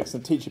terms of being an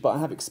excellent teacher, but I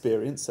have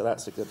experience, so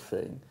that's a good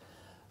thing.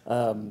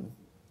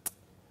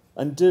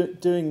 And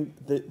doing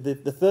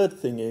the third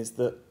thing is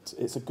that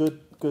it's a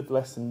good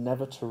lesson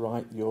never to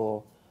write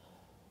your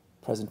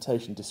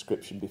presentation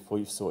description before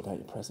you've sorted out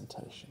your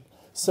presentation.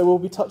 So we'll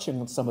be touching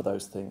on some of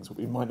those things, but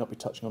we might not be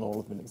touching on all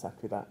of them in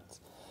exactly that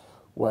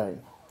way.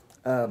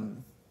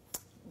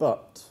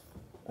 But,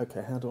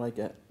 okay, how do I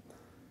get...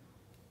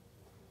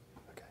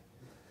 Okay.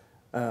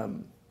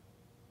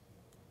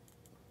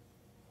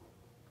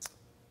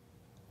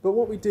 But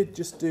what we did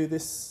just do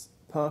this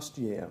past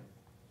year,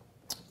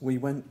 we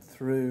went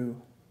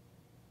through...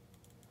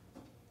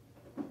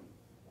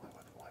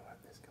 Why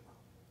won't this come up?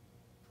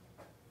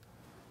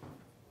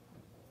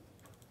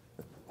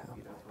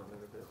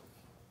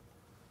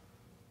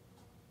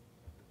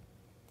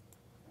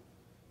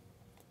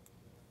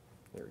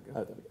 There we go.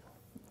 Oh, there we go.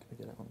 Can we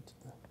get it onto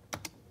there?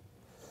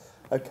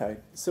 Okay,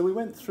 so we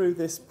went through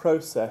this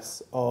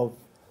process of,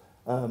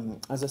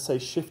 as I say,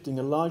 shifting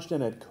a large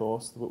gen ed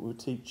course that we were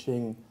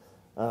teaching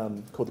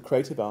called the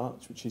Creative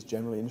Arts, which is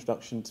generally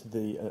introduction to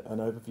an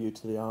overview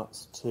to the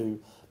arts to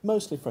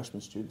mostly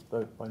freshman students,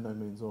 though by no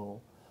means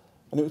all.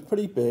 And it was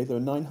pretty big. There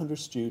were 900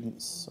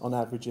 students on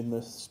average in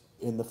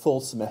the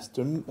fall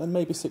semester, and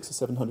maybe 600 or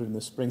 700 in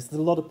the spring. So there's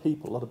a lot of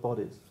people, a lot of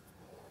bodies.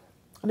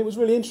 And it was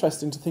really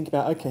interesting to think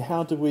about, okay,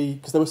 how do we,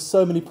 because there were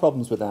so many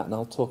problems with that, and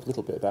I'll talk a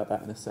little bit about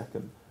that in a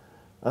second.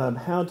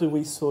 How do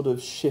we sort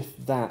of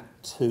shift that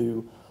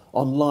to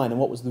online, and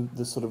what was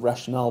the sort of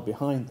rationale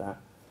behind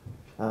that?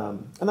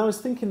 And I was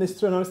thinking this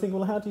through, and I was thinking,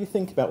 well, how do you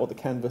think about what the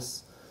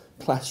Canvas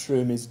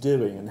classroom is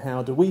doing, and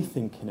how do we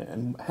think in it,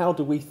 and how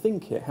do we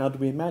think it, how do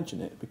we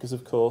imagine it? Because,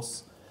 of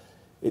course,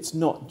 it's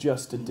not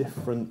just a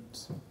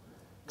different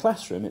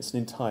classroom, it's an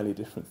entirely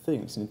different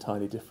thing, it's an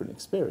entirely different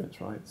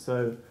experience, right?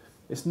 So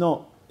it's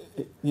not,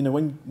 you know,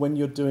 when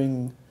you're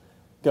going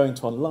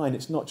to online,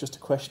 it's not just a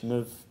question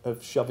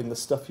of shoving the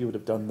stuff you would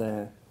have done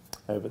there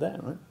over there,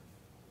 right?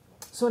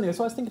 So anyway,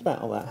 so I was thinking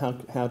about all that,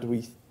 how do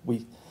we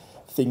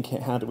think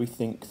it, how do we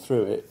think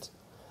through it?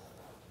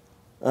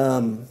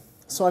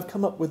 So I've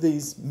come up with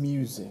these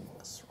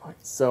musings, right?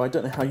 So I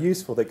don't know how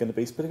useful they're going to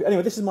be, but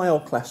anyway, this is my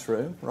old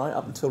classroom, right?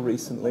 Up until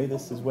recently,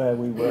 this is where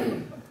we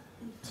were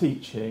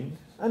teaching,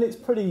 and it's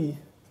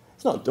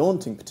not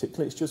daunting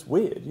particularly, it's just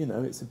weird, you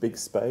know, it's a big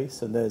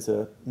space, and there's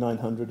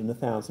 900 and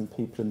 1,000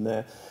 people in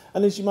there,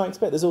 and as you might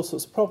expect, there's all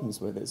sorts of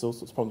problems with it, there's all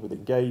sorts of problems with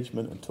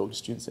engagement and talking to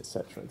students,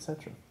 etc.,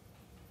 etc.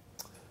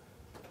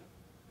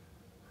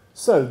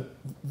 So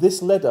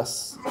this led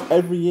us,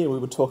 every year we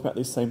would talk about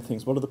these same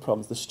things. What are the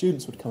problems? The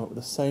students would come up with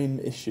the same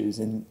issues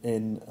in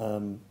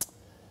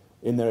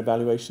their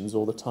evaluations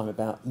all the time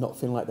about not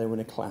feeling like they were in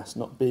a class,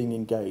 not being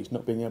engaged,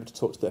 not being able to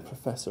talk to their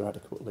professor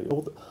adequately,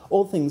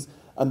 all things,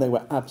 and they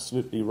were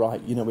absolutely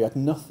right. You know, we had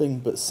nothing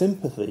but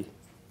sympathy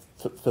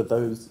for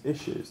those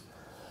issues.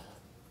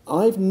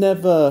 I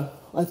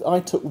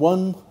took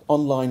one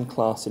online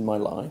class in my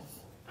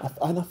life,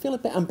 and I feel a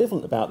bit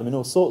ambivalent about them in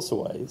all sorts of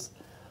ways.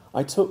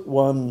 I took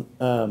one,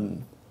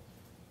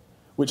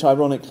 which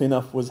ironically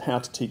enough was how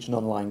to teach an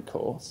online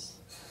course.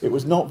 It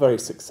was not very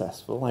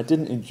successful. I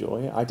didn't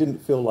enjoy it. I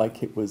didn't feel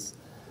like it was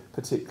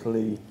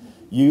particularly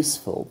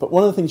useful. But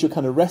one of the things you're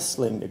kind of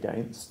wrestling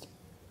against,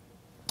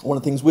 one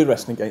of the things we're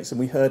wrestling against, and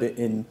we heard it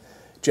in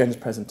Jen's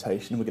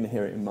presentation, we're going to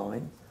hear it in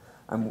mine,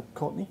 and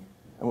Courtney,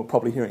 and we'll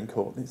probably hear it in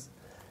Courtney's,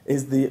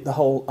 is the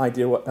whole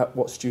idea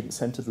what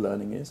student-centered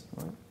learning is.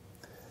 Right?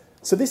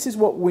 So this is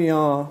what we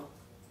are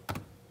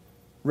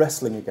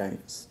wrestling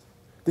against.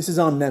 This is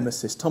our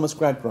nemesis, Thomas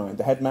Gradgrind,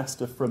 the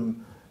headmaster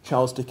from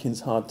Charles Dickens'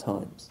 Hard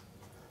Times.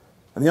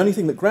 And the only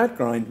thing that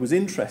Gradgrind was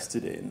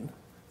interested in,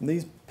 and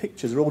these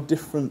pictures are all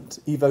different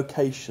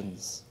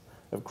evocations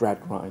of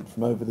Gradgrind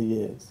from over the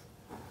years.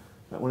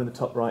 That one in the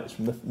top right is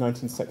from the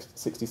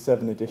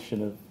 1967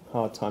 edition of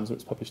Hard Times, where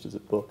it's published as a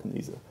book, and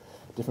these are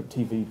different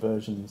TV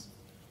versions.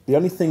 The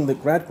only thing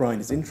that Gradgrind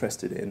is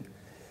interested in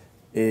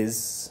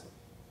is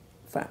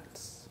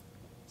facts.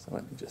 So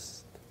let me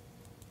just...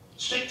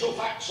 Stick to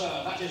facts,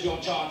 sir. That is your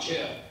charge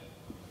here.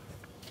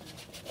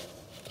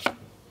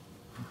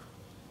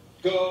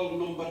 Girl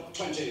number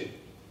 20.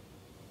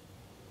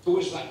 Who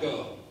is that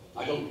girl?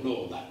 I don't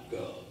know that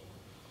girl.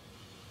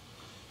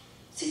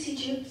 Sissy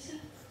Jupe, sir.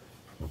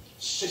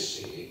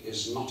 Sissy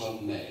is not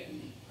a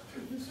name.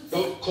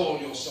 Don't call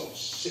yourself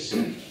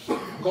Sissy.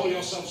 Call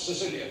yourself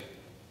Cecilia.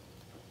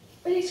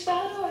 But his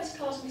father always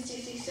calls me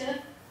Sissy, sir.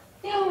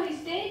 He always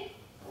did.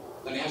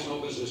 Then he has no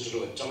business to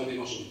do it. Tell him he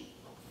mustn't.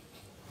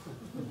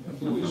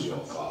 Who is your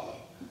father?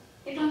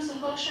 He belongs to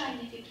horse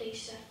riding, if you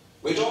please, sir.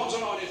 We don't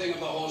know anything of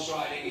the horse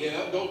riding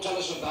here. Don't tell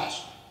us of that.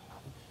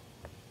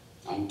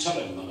 And tell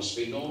him there must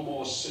be no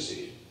more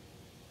Sissy.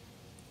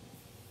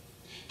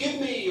 Give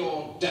me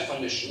your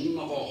definition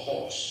of a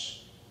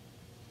horse.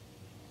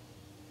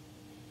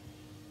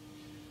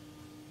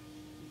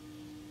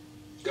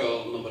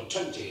 Girl number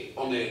 20,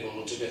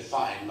 unable to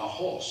define a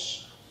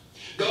horse.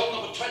 Girl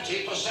number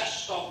 20,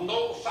 possessed of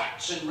no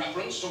facts in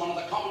reference to one of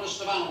the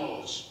commonest of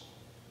animals.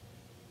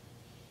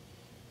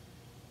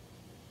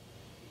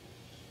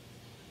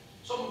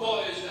 Some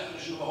boy's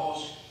definition of a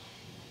horse.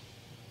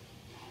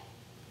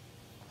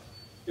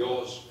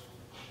 Yours.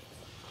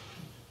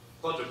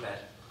 Quadruped,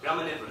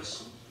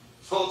 graminivorous,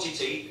 40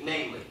 teeth,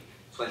 namely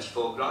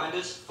 24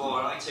 grinders,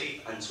 4 eye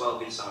teeth and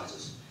 12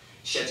 incisors.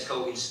 Sheds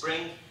coat in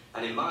spring,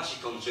 and in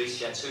marshy countries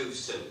sheds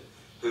hooves too.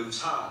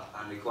 Hooves hard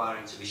and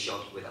requiring to be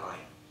shod with iron.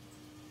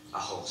 A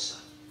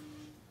horse,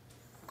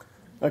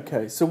 sir.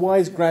 Okay, so why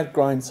is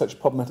Gradgrind such a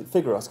problematic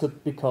figure?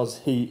 Because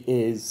he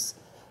is,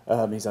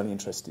 he's only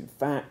interested in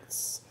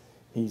facts,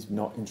 he's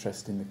not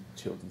interested in the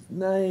children's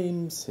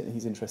names,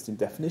 he's interested in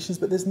definitions,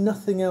 but there's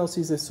nothing else.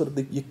 He's a sort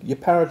of your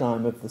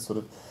paradigm of the sort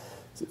of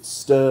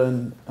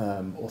stern,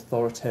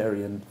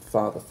 authoritarian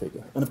father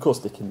figure. And of course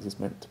Dickens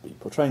is meant to be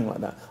portraying like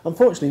that.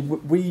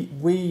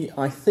 Unfortunately,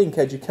 I think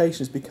education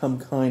has become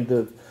kind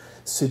of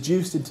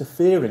seduced into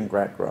fearing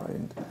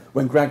Gradgrind,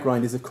 when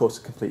Gradgrind is of course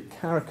a complete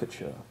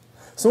caricature.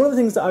 So one of the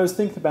things that I was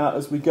thinking about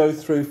as we go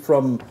through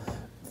from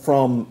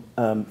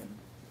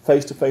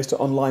face-to-face to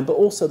online, but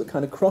also that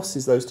kind of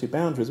crosses those two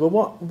boundaries. Well,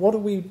 what are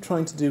we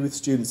trying to do with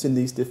students in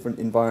these different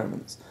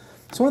environments?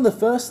 So one of the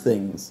first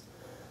things,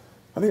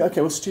 I think,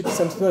 okay, well,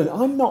 student-centered learning,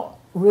 I'm not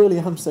really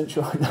 100%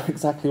 sure I know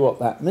exactly what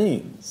that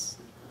means.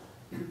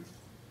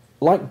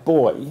 Like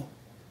Boy,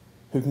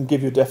 who can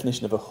give you a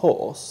definition of a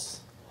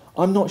horse,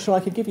 I'm not sure I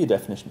could give you a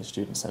definition of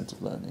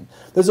student-centered learning.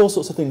 There's all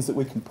sorts of things that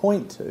we can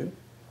point to.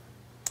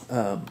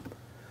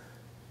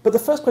 But the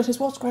first question is,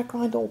 was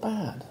Gradgrind all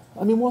bad?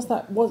 I mean,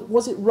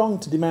 was it wrong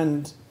to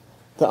demand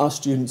that our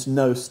students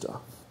know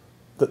stuff,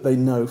 that they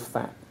know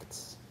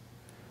facts?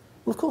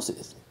 Well, of course it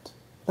isn't.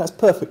 That's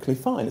perfectly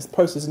fine. The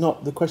question is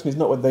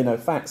not whether they know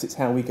facts, it's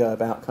how we go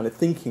about kind of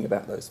thinking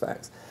about those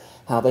facts,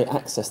 how they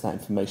access that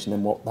information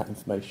and what that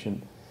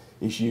information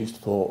is used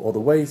for, or the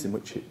ways in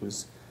which it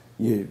was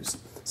used.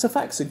 So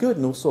facts are good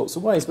in all sorts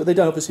of ways, but they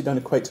obviously don't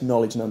equate to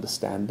knowledge and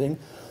understanding.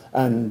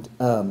 And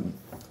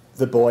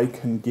the boy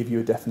can give you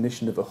a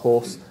definition of a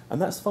horse,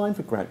 and that's fine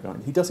for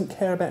Gradgrind. He doesn't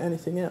care about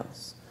anything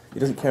else. He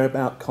doesn't care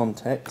about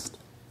context.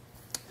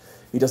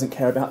 He doesn't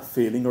care about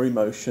feeling or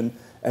emotion.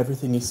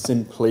 Everything is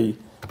simply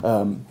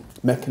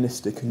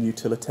mechanistic and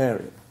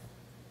utilitarian.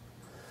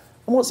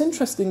 And what's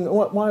interesting,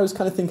 why I was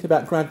kind of thinking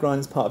about Gradgrind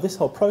as part of this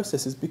whole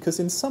process, is because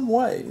in some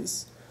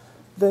ways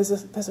there's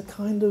a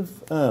kind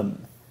of...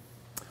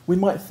 we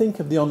might think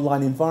of the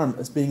online environment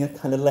as being a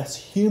kind of less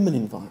human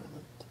environment,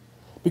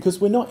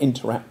 because we're not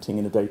interacting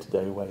in a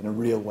day-to-day way, in a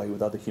real way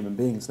with other human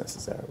beings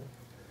necessarily.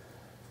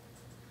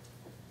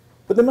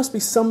 But there must be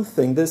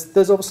something,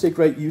 there's obviously a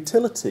great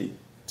utility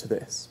to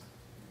this.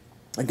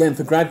 Again,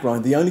 for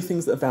Gradgrind, the only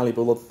things that are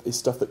valuable is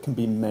stuff that can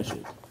be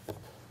measured,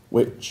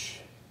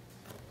 which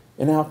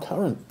in our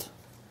current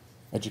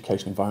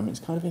education environment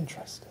is kind of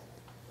interesting.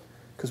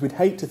 Because we'd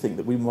hate to think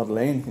that we model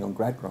anything on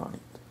Gradgrind,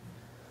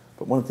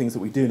 but one of the things that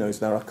we do know is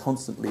there are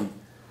constantly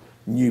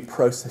new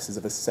processes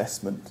of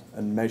assessment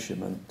and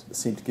measurement that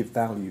seem to give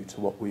value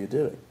to what we are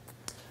doing.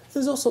 So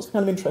there's all sorts of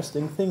kind of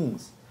interesting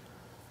things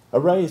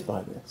raised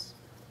by this.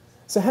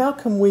 So how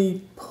can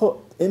we put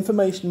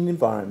information in an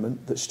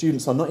environment that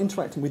students are not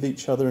interacting with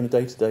each other on a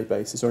day-to-day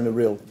basis, or in a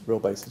real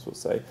basis, we'll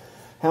say.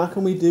 How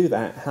can we do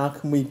that? How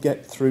can we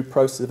get through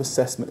process of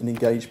assessment and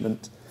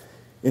engagement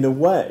in a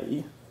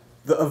way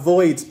that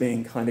avoids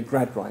being kind of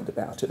Gradgrind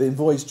about it? It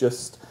avoids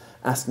just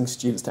asking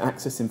students to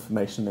access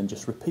information and then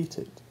just repeat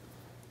it.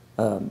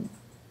 And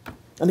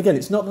again,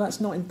 it's not that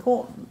that's not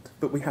important,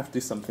 but we have to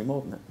do something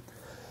more than that.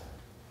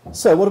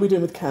 So what are we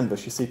doing with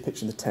Canvas? You see a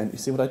picture in the tent. You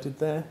see what I did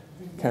there?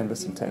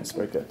 Canvas and tents,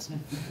 very good.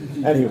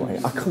 Anyway,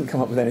 I couldn't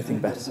come up with anything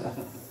better.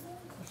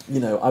 You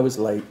know, I was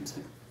late.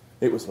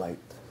 It was late.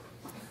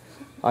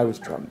 I was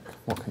drunk.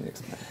 What can you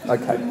expect?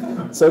 Okay,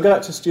 so we'll go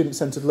back to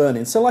student-centred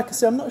learning. So like I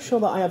say, I'm not sure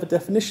that I have a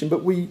definition,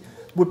 but we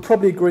would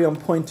probably agree on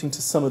pointing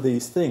to some of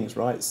these things,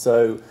 right?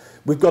 So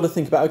we've got to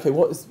think about, okay,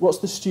 what's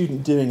the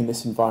student doing in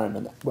this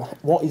environment?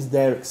 What is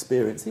their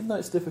experience? Even though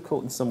it's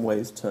difficult in some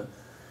ways to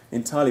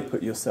entirely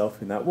put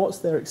yourself in that, what's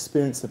their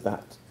experience of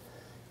that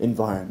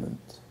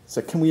environment?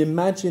 So can we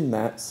imagine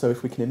that? So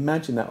if we can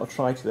imagine that, or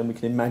try to, then we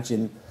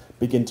can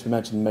begin to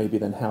imagine maybe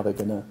then how they're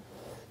going to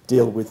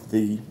deal with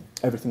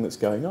everything that's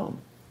going on.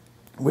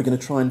 We're going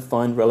to try and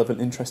find relevant,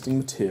 interesting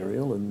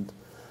material and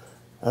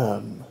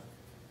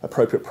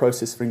appropriate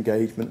process for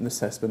engagement and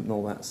assessment and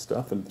all that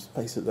stuff, and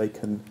space that they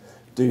can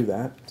do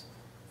that.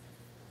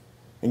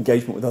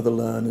 Engagement with other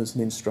learners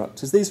and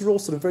instructors. These are all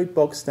sort of very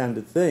bog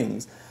standard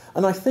things,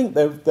 and I think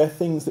they're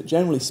things that,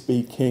 generally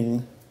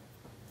speaking,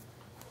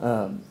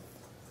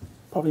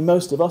 probably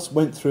most of us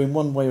went through in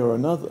one way or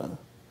another.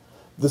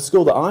 The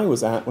school that I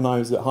was at when I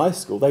was at high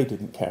school, they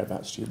didn't care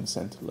about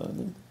student-centred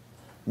learning.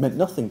 It meant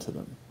nothing to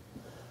them.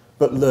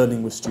 But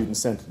learning was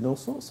student-centred in all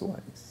sorts of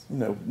ways. You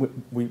know,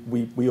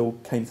 we all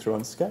came through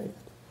unscathed.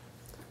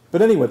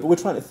 But anyway, we're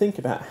trying to think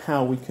about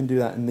how we can do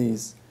that in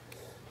these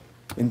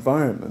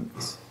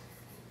environments.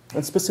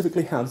 And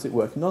specifically, how does it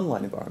work in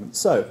online environments?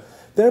 So,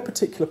 there are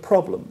particular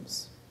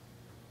problems.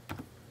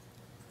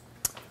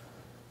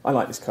 I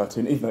like this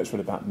cartoon, even though it's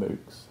really about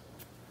MOOCs.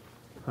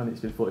 Honey,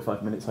 it's been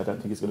 45 minutes, I don't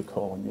think he's going to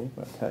call on you.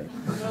 Okay.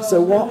 So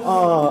what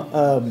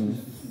are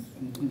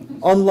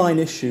online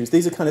issues?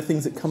 These are kind of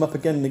things that come up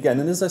again and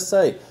again. And as I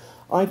say,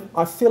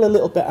 I feel a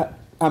little bit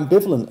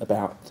ambivalent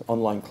about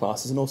online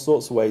classes in all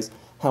sorts of ways.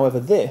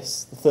 However,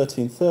 this, the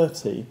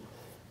 1330,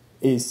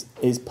 is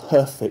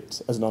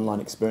perfect as an online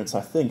experience, I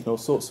think, in all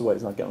sorts of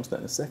ways, and I'll get onto that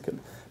in a second.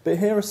 But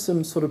here are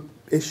some sort of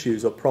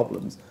issues or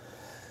problems.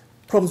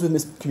 Problems with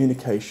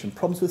miscommunication,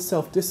 problems with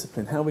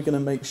self-discipline. How are we going to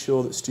make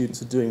sure that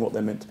students are doing what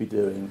they're meant to be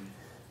doing?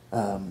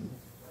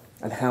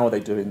 And how are they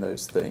doing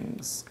those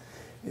things?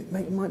 It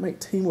might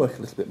make teamwork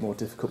a little bit more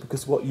difficult,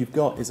 because what you've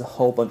got is a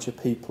whole bunch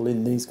of people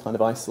in these kind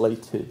of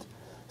isolated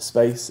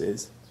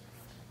spaces.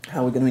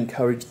 How are we going to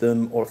encourage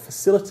them or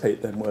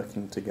facilitate them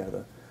working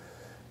together?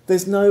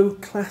 There's no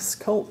class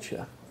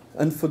culture,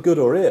 and for good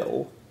or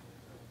ill,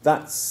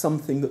 that's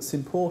something that's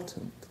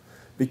important,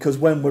 because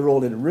when we're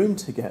all in a room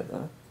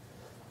together,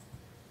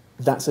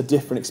 that's a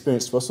different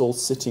experience to us all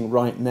sitting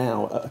right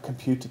now at a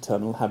computer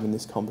terminal having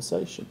this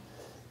conversation.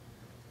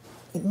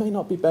 It may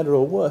not be better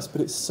or worse,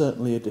 but it's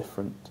certainly a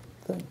different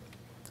thing.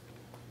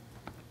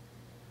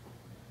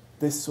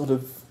 This sort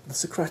of, the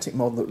Socratic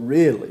model that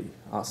really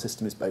our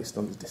system is based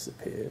on has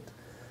disappeared,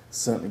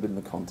 certainly within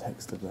the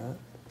context of that.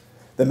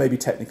 There may be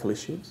technical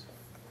issues.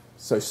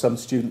 So some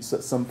students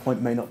at some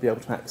point may not be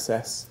able to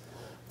access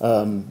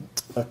a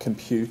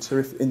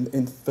computer. For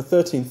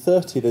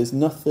 1330, there's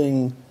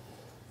nothing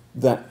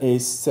that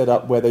is set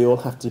up where they all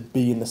have to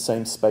be in the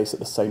same space at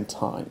the same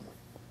time.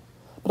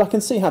 But I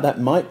can see how that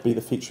might be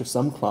the feature of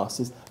some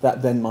classes.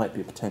 That then might be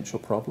a potential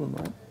problem,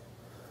 right?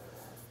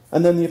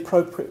 And then the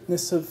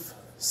appropriateness of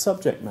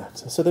subject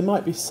matter. So there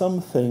might be some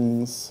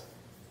things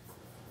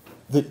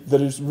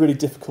that is really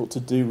difficult to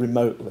do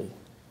remotely.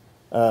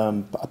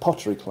 A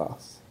pottery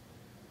class.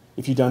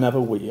 If you don't have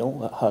a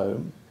wheel at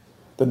home,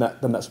 then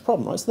that's a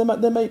problem, right?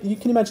 So you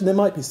can imagine there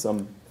might be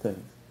some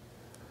things.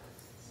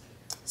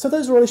 So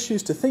those are all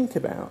issues to think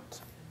about.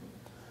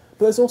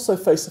 But there's also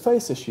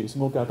face-to-face issues,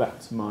 and we'll go back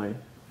to my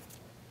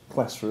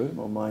classroom,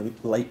 or my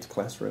late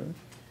classroom.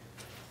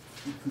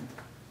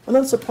 And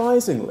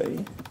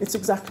unsurprisingly, it's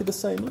exactly the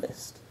same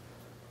list.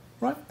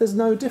 Right? There's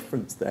no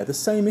difference there. The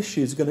same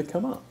issues are going to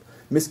come up.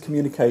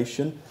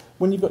 Miscommunication.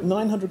 When you've got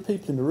 900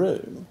 people in a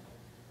room,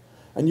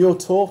 and you're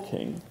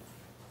talking,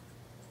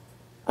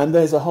 and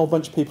there's a whole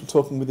bunch of people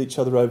talking with each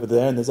other over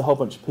there, and there's a whole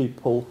bunch of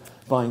people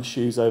buying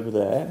shoes over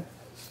there,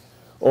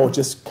 or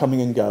just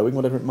coming and going,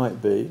 whatever it might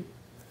be.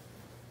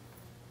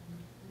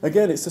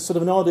 Again, it's a sort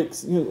of an odd,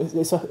 it's a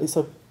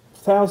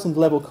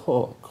 1,000-level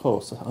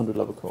course, a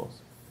 100-level course,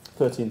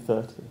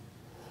 1330. And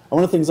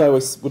one of the things I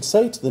always would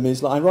say to them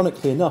is, like,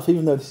 ironically enough,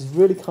 even though this is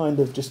really kind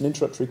of just an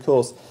introductory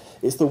course,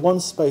 it's the one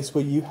space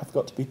where you have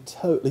got to be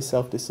totally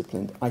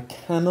self-disciplined. I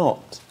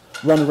cannot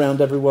run around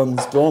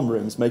everyone's dorm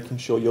rooms making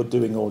sure you're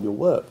doing all your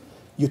work.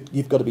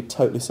 You've got to be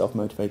totally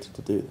self-motivated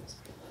to do this.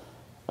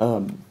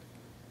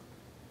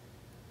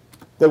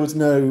 There was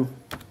no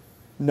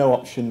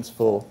options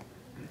for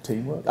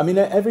teamwork. I mean,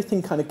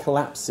 everything kind of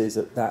collapses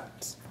at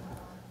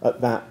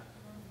that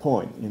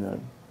point, you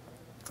know.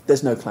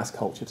 There's no class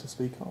culture to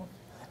speak of.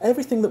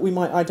 Everything that we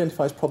might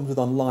identify as problems with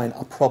online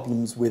are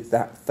problems with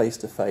that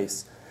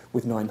face-to-face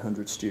with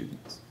 900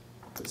 students.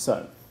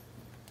 So,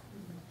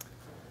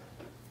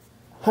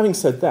 having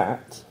said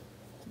that,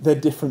 they're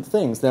different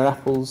things. They're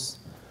apples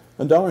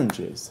and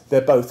oranges.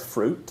 They're both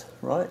fruit,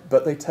 right?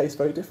 But they taste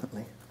very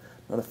differently.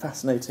 Another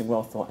fascinating,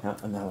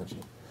 well-thought-out analogy.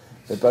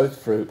 They're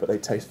both fruit, but they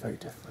taste very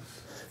different.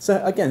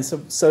 So again,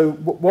 so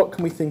what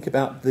can we think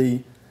about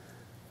the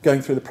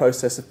going through the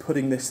process of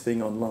putting this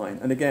thing online?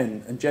 And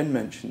again, and Jen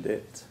mentioned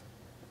it,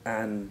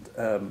 and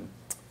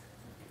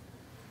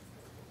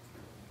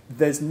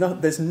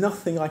there's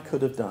nothing I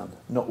could have done.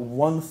 Not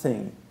one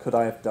thing could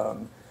I have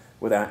done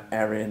without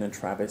Erin and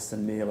Travis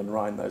and Neil and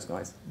Ryan, those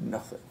guys.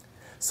 Nothing.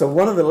 So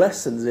one of the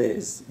lessons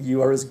is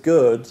you are as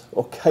good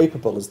or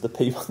capable as the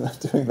people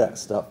that are doing that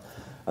stuff.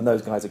 And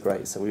those guys are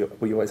great, so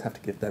we always have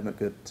to give them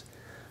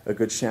a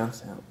good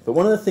shout out. But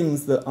one of the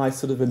things that I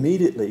sort of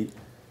immediately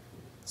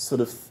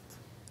sort of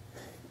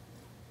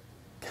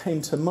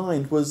came to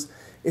mind was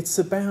it's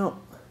about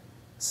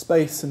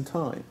space and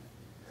time.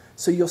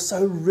 So you're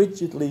so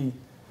rigidly,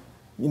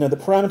 the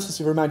parameters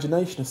of your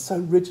imagination are so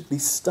rigidly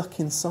stuck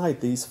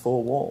inside these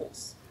four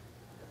walls,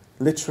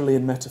 literally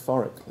and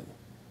metaphorically.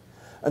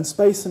 And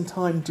space and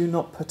time do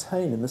not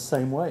pertain in the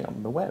same way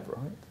on the web,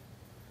 right?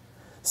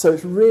 So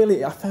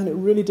I found it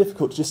really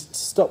difficult to just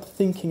stop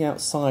thinking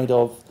outside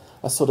of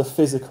a sort of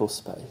physical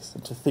space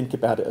and to think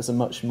about it as a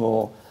much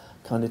more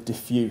kind of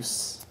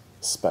diffuse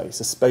space,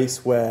 a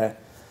space where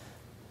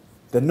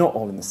they're not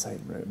all in the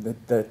same room.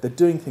 They're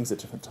doing things at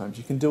different times.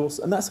 You can do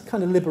also, and that's a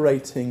kind of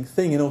liberating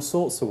thing in all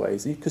sorts of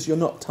ways, because you're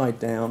not tied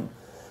down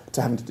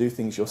to having to do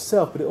things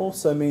yourself, but it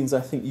also means,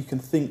 I think, you can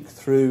think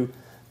through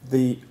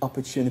the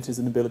opportunities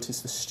and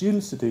abilities for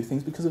students to do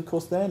things, because, of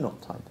course, they're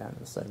not tied down in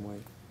the same way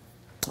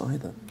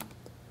either.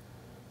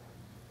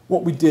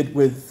 What we did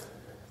with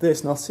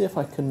this, and I'll see if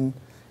I can,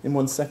 in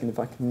 1 second,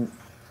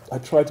 I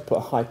tried to put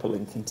a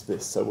hyperlink into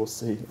this, so we'll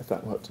see if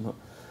that worked or not.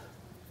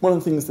 One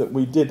of the things that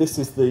we did, this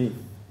is the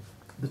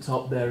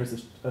top there is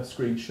a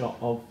screenshot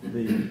of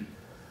the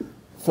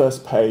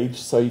first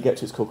page, so you get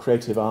to, it's called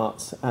Creative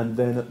Arts, and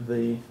then at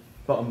the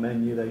bottom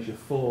menu there's your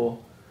 4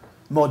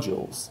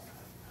 modules.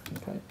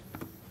 Okay.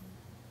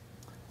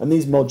 And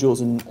these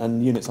modules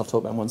and units I'll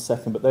talk about in 1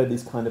 second, but they're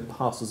these kind of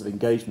parcels of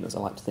engagement, as I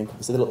like to think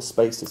of. They're little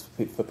spaces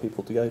for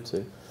people to go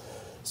to.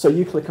 So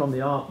you click on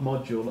the art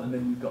module, and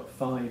then you've got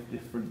 5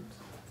 different...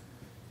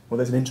 Well,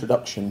 there's an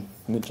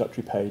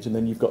introductory page, and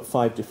then you've got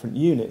 5 different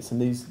units,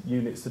 and these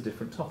units are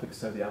different topics.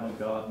 So the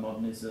avant-garde,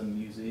 modernism,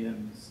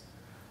 museums,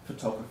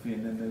 photography,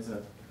 and then there's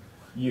a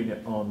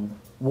unit on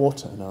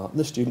water and art. And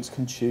the students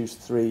can choose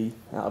 3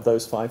 out of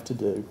those 5 to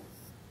do.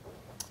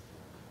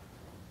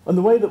 And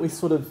the way that we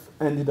sort of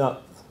ended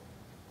up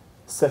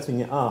setting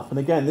it up, and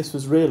again, this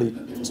was really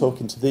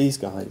talking to these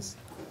guys,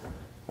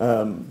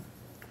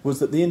 was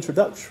that the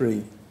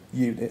introductory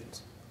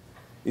unit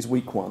is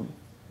week 1.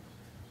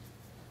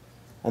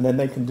 And then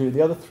they can do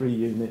the other 3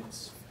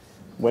 units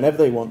whenever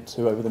they want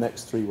to over the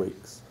next 3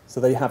 weeks. So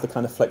they have the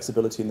kind of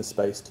flexibility in the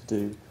space to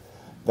do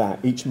that.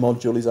 Each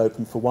module is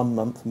open for 1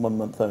 month and 1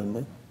 month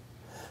only.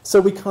 So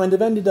we kind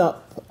of ended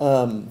up,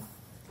 I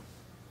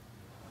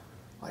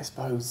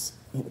suppose,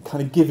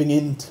 kind of giving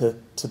in to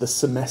the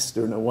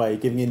semester in a way,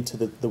 giving into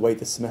the way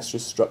the semester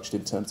is structured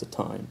in terms of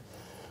time.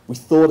 We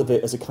thought of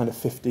it as a kind of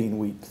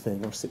 15-week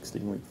thing or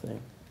 16-week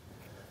thing.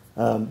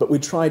 But we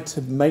tried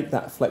to make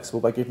that flexible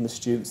by giving the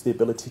students the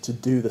ability to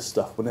do the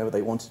stuff whenever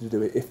they wanted to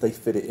do it, if they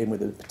fit it in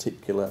with a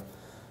particular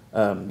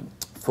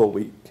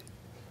 4-week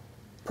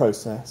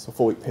process, or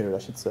 4-week period, I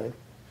should say.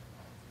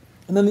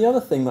 And then the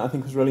other thing that I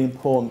think was really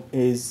important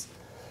is,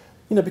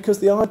 because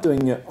they are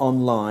doing it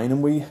online,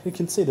 and we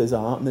can see there's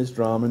art and there's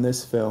drama and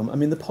there's film, I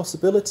mean, the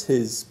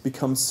possibilities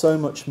become so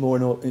much more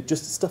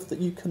just stuff that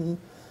you can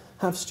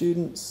have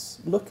students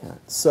look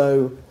at.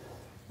 So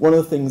one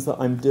of the things that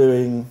I'm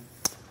doing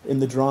in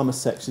the drama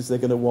section is they're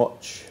going to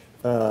watch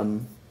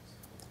The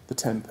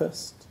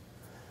Tempest,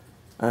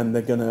 and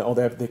they're going to, or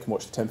they can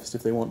watch The Tempest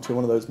if they want to.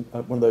 One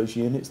of those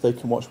units, they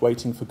can watch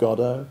Waiting for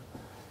Godot.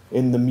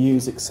 In the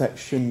music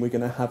section, we're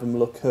going to have them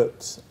look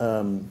at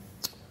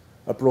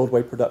a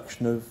Broadway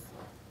production of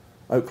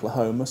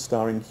Oklahoma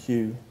starring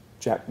Hugh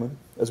Jackman,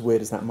 as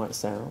weird as that might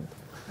sound.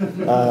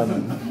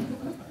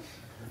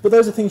 But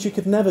those are things you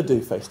could never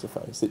do face to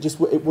face.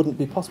 It wouldn't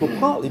be possible.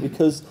 Partly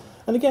because,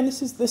 and again,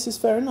 this is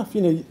fair enough.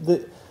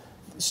 The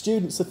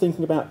students are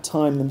thinking about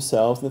time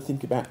themselves, and they're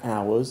thinking about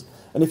hours.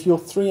 And if you're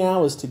 3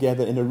 hours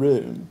together in a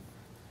room,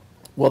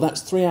 well,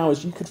 that's 3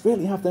 hours. You could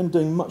really have them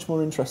doing much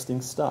more interesting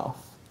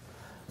stuff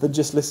than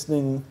just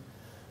listening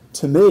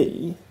to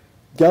me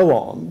go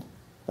on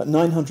at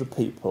 900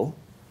 people,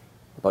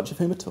 a bunch of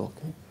whom are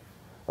talking,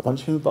 a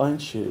bunch of whom are buying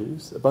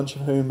shoes, a bunch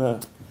of whom are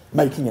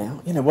making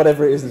out,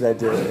 whatever it is that they're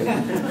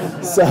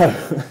doing. So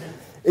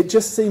it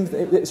just seems,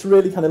 it's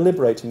really kind of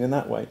liberating in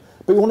that way.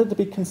 But we wanted to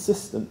be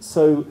consistent.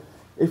 So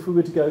if we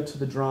were to go to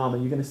the drama,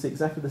 you're going to see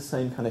exactly the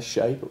same kind of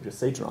shape. It'll just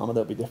say drama,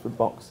 there'll be different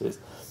boxes.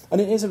 And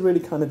it is a really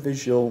kind of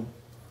visual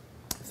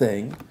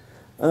thing.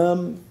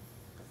 And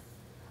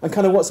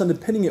kind of what's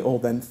underpinning it all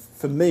then,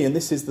 for me, and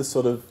this is the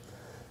sort of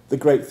the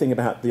great thing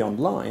about the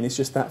online, is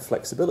just that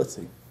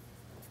flexibility.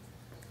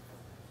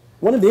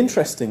 One of the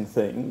interesting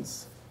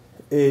things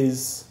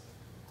is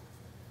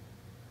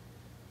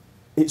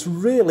it's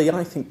really,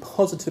 I think,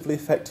 positively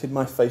affected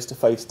my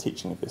face-to-face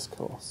teaching of this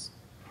course.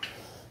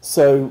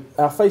 So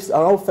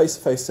our old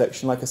face-to-face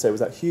section, like I said,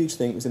 was that huge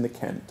thing. It was in the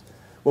Kent.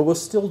 Well, we're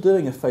still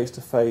doing a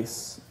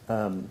face-to-face.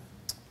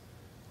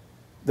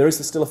 There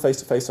is still a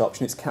face-to-face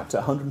option. It's capped at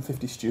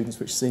 150 students,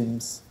 which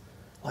seems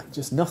like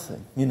just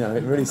nothing.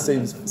 It really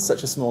seems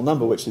such a small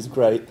number, which is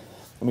great.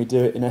 and we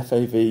do it in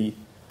FAV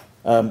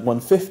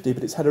 150,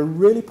 but it's had a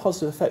really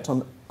positive effect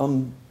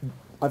on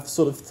I've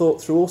sort of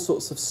thought through all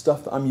sorts of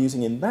stuff that I'm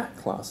using in that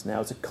class now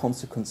as a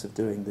consequence of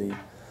doing the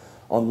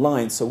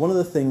online. So one of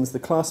the things, the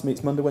class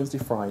meets Monday, Wednesday,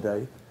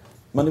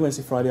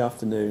 Friday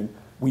afternoon.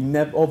 We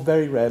never, or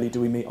very rarely do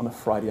we meet on a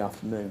Friday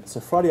afternoon. So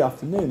Friday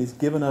afternoon is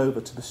given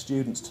over to the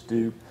students to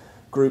do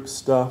group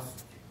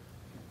stuff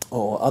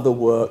or other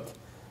work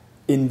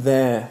in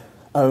their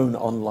own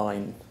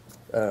online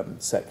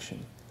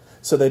section.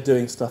 So they're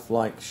doing stuff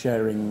like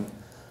sharing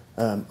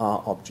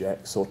art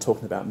objects or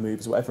talking about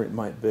movies, whatever it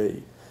might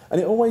be. And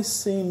it always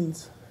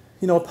seemed,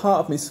 you know, a part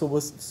of me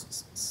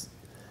was,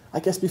 I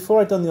guess before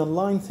I'd done the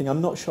online thing,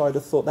 I'm not sure I'd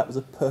have thought that was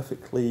a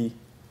perfectly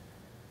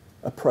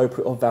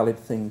appropriate or valid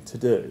thing to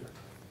do.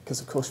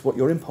 Because, of course, what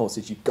your impulse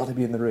is, you've got to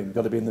be in the room, you've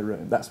got to be in the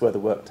room. That's where the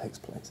work takes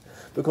place.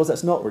 Because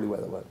that's not really where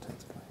the work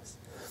takes place.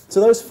 So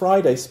those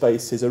Friday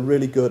spaces are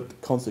really good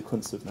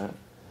consequence of that.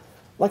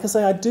 Like I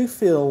say, I do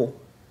feel,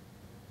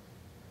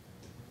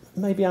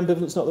 maybe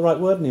ambivalent's not the right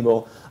word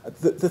anymore.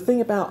 The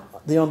thing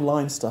about the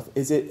online stuff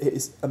is it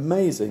is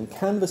amazing.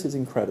 Canvas is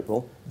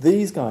incredible.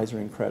 These guys are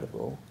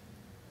incredible.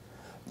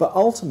 But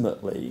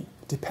ultimately,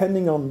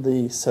 depending on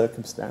the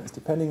circumstance,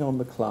 depending on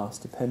the class,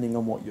 depending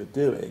on what you're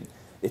doing,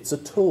 it's a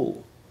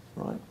tool,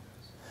 right?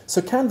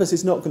 So Canvas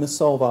is not going to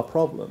solve our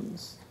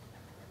problems,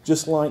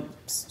 just like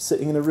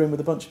sitting in a room with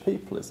a bunch of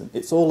people isn't.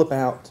 It's all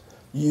about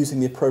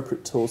using the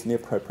appropriate tools in the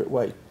appropriate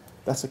way.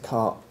 That's a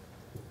cart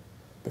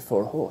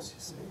before a horse,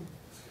 you see.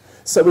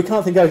 So we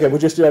can't think, okay, we'll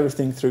just do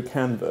everything through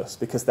Canvas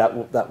because that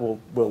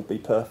will be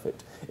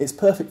perfect. It's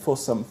perfect for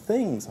some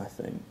things, I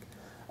think.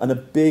 And a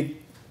big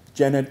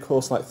gen ed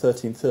course like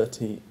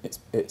 1330,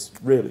 it's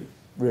really,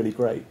 really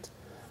great.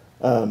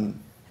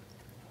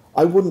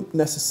 I wouldn't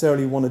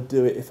necessarily want to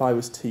do it if I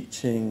was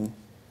teaching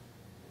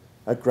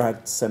a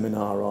grad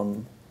seminar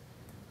on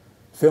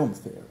film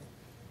theory.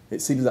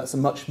 It seems that's a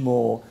much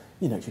more,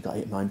 you know, if you've got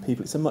 8 or 9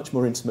 people, it's a much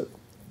more intimate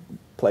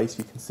place.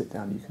 You can sit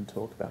down, you can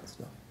talk about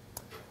stuff.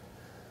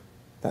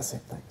 That's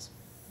it, thanks.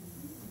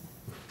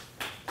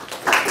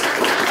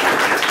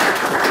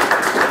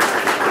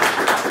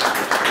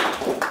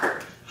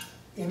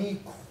 Any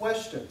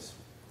questions?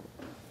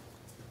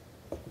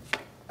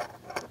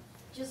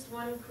 Just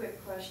one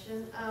quick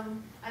question.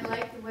 I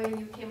like the way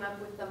you came up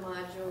with the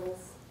modules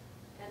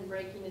and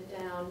breaking it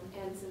down,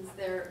 and since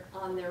they're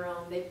on their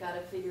own, they've got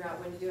to figure out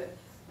when to do it.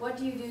 What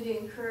do you do to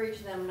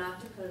encourage them not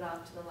to put it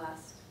off to the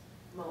last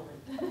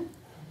moment?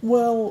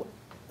 Well,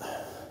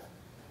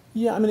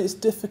 yeah, I mean, it's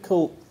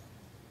difficult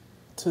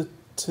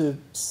to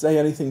say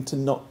anything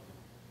to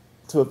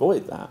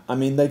avoid that. I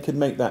mean, they could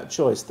make that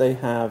choice. They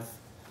have,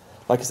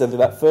 like I said,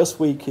 that first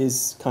week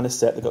is kind of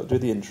set. They've got to do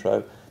the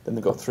intro. Then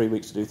they've got 3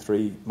 weeks to do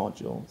 3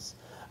 modules.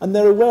 And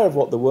they're aware of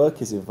what the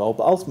work is involved,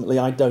 but ultimately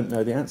I don't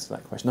know the answer to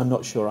that question. I'm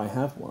not sure I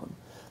have one.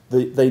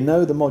 They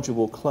know the module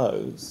will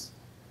close,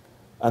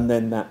 and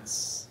then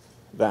that's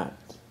that.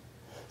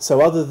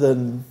 So other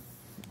than...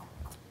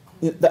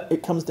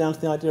 It comes down to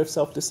the idea of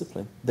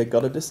self-discipline. They've got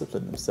to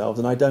discipline themselves,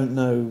 and I don't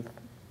know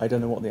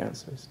what the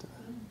answer is to that.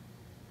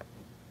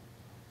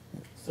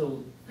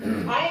 So,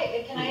 can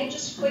I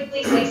just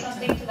quickly say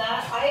something to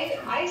that?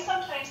 I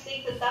sometimes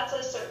think that that's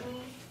a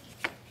certain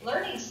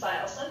learning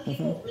style. Some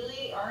people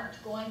really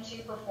aren't going to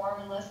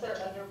perform unless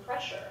they're under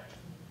pressure.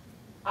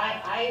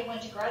 I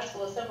went to grad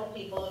school with several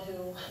people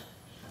who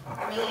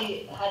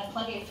really had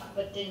plenty of time,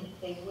 but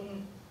they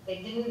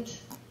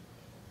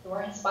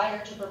were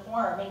inspired to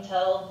perform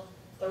until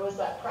there was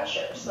that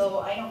pressure. So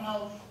I don't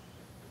know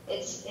if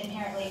it's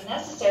inherently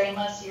necessary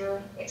unless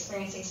you're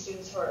experiencing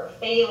students who are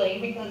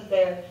failing because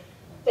their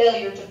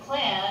failure to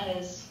plan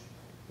is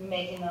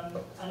making them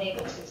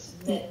unable to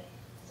submit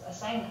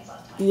assignments on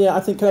time. Yeah,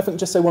 can I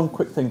just say one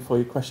quick thing for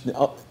your question?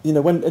 You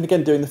know, and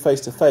again, doing the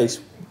face-to-face,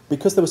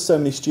 because there were so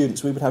many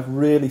students, we would have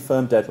really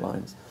firm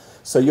deadlines.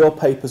 So your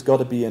paper's got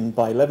to be in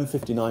by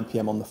 11:59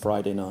 p.m. on the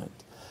Friday night.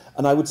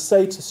 And I would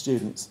say to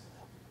students,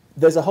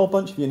 there's a whole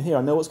bunch of you in here,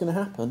 I know what's going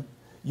to happen.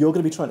 You're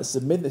going to be trying to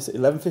submit this at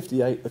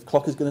 11:58, the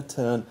clock is going to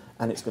turn,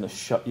 and it's going to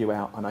shut you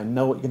out, and I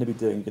know what you're going to be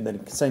doing. You can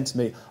then say to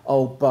me,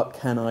 oh, but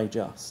can I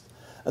just?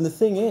 And the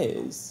thing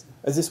is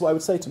this is what I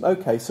would say to them,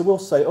 okay, so we'll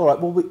say, all right,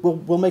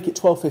 we'll make it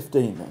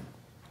 12:15 then.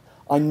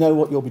 I know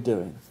what you'll be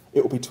doing.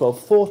 It will be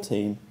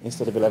 12:14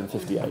 instead of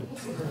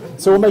 11:58.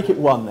 So we'll make it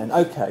 1 then,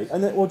 okay,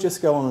 and then we'll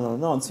just go on and on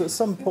and on. So at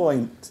some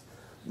point,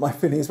 my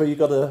feeling is where you've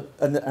got to,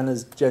 and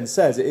as Jen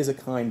says, it is a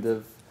kind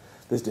of,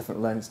 there's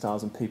different learning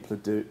styles and people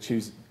are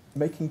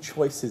making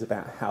choices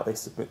about how they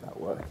submit that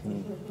work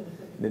in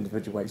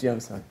individual ways. Yeah, I'm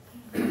sorry.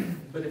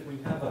 But if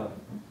we have a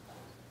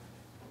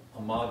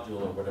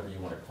module or whatever you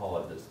want to call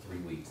it that's 3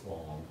 weeks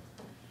long,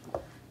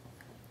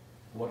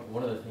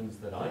 one of the things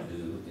that I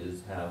do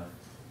is have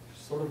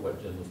sort of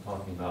what Jen was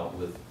talking about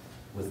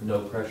with no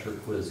pressure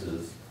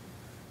quizzes,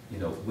 you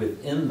know,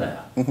 within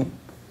that.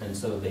 And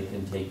so they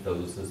can take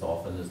those as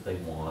often as they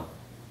want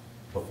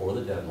before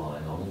the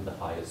deadline, only the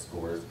highest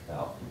scores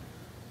count.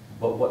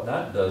 But what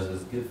that does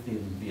is give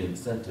them the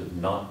incentive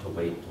not to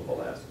wait till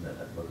the last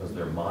minute because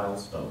they're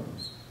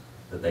milestones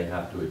that they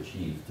have to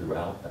achieve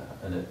throughout that.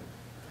 And it,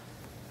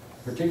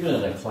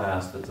 particularly in a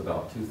class that's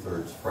about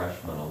 2/3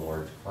 freshmen, a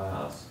large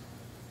class,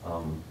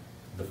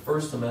 the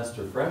first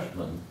semester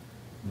freshmen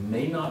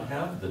may not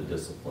have the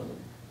discipline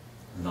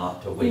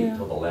not to wait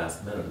till the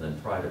last minute and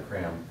then try to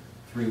cram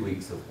 3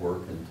 weeks of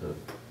work into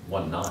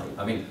one night.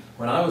 I mean,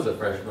 when I was a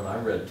freshman, I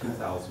read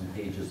 2,000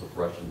 pages of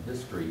Russian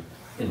history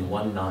in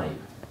one night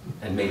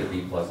and made a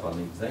B+ on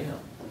the exam.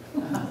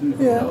 You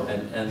know,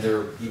 and there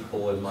are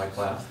people in my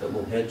class that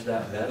will hedge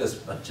that bet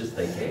as much as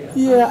they can.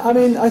 Yeah, I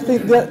mean, I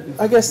think that,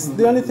 I guess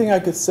the only thing I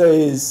could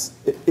say is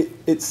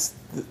it's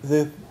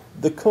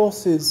the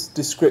course's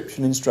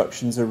description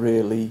instructions are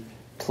really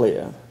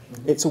clear.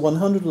 It's a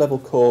 100 level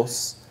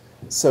course,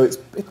 so it's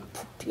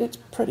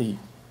pretty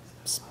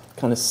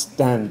kind of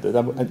standard.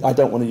 I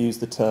don't want to use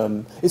the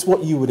term, it's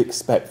what you would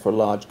expect for a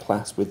large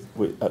class with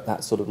at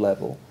that sort of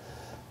level.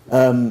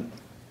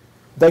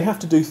 They have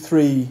to do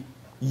 3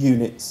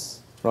 units,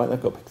 right?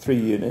 They've got 3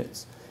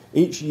 units.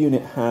 Each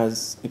unit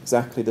has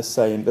exactly the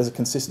same, there's a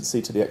consistency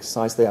to the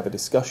exercise. They have a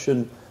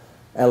discussion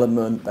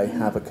element, they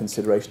have a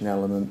consideration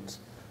element,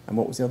 and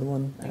what was the other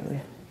one?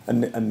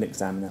 An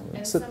exam element.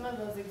 And so, some of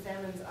those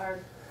examines are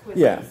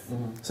quizzes. Yeah,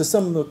 so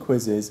some of the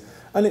quizzes,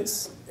 and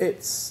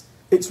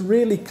it's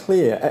really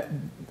clear.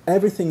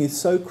 Everything is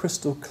so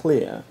crystal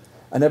clear,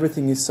 and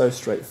everything is so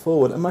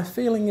straightforward. And my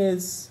feeling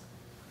is,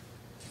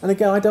 and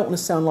again, I don't want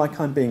to sound like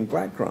I'm being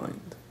Gradgrind,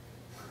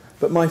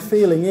 but my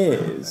feeling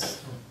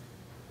is,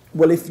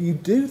 well, if you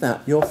do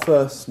that your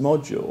first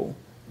module,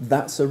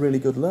 that's a really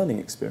good learning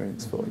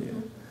experience for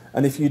you.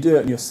 And if you do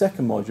it in your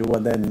second module,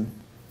 well, then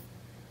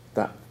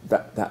that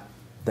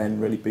then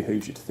really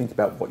behooves you to think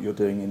about what you're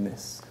doing in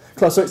this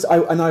class. So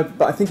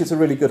but I think it's a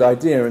really good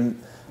idea. And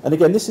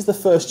again, this is the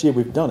first year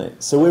we've done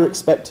it, so we're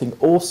expecting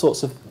all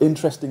sorts of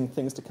interesting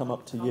things to come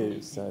up to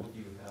you. So How many people do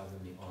you have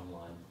in the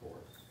online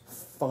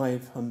course?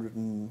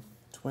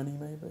 520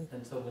 maybe.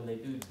 And so when they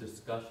do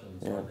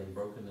discussions, are they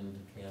broken into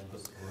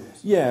Canvas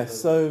groups? Yeah.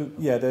 So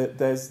yeah,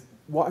 there's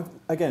what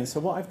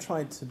I've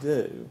tried to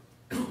do,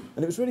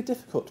 and it was really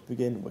difficult to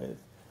begin with,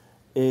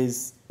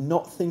 is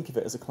not think of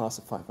it as a class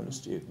of 500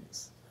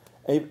 students.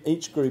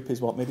 Each group is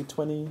what, maybe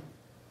 20?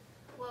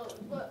 Well,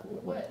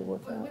 with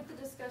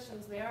the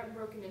discussions, they aren't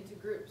broken into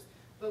groups.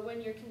 But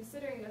when you're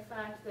considering the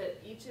fact that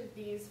each of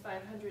these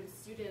 500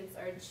 students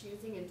are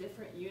choosing a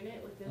different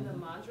unit within the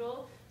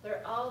module,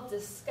 they're all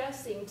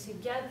discussing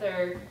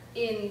together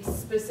in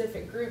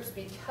specific groups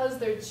because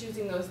they're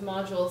choosing those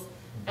modules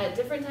at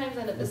different times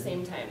and at the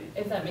same time,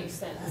 if that makes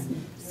sense.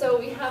 So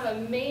we have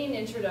a main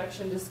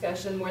introduction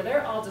discussion where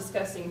they're all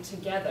discussing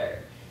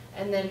together.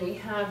 And then we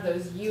have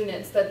those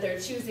units that they're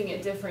choosing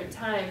at different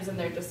times and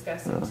they're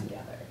discussing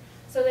together.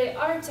 So they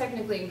are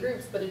technically in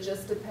groups, but it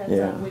just depends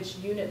on which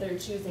unit they're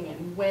choosing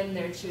and when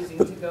they're choosing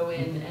to go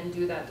in and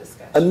do that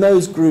discussion. And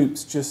those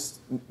groups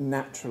just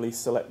naturally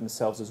select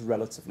themselves as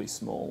relatively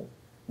small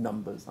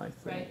numbers, I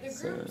think. Right. The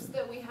groups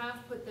that we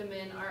have put them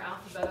in are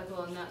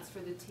alphabetical, and that's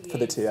for the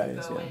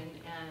TAs, to go in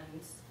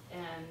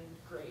and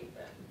grade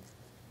them.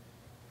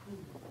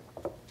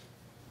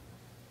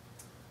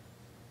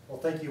 Well,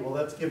 thank you. Well,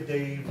 let's give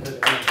Dave the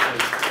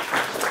hand.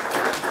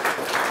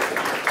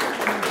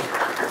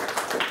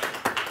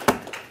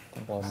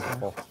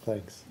 Wonderful.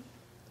 Thanks.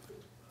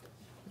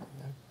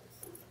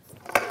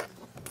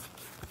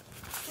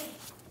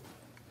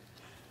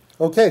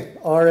 Okay,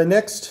 our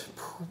next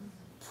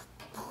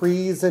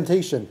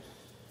presentation.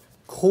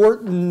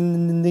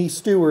 Courtney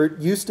Stewart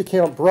used to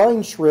count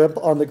brine shrimp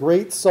on the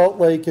Great Salt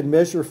Lake and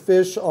measure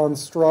fish on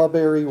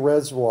Strawberry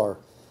Reservoir.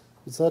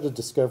 Is that a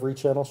Discovery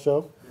Channel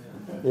show?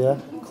 Yeah,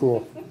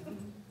 cool.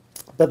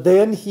 But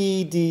then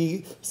he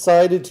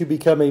decided to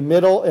become a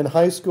middle and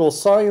high school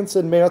science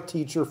and math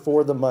teacher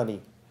for the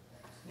money.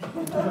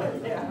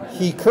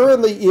 He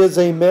currently is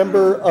a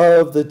member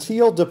of the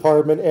Teal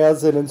Department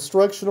as an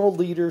instructional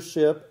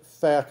leadership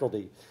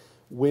faculty.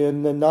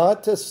 When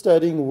not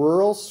studying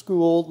rural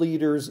school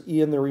leaders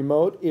in the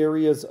remote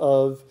areas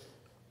of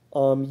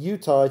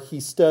Utah, he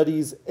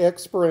studies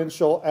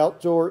experiential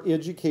outdoor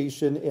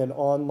education and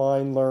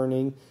online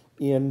learning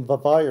in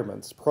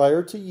environments.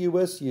 Prior to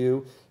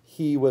USU,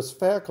 he was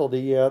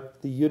faculty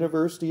at the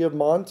University of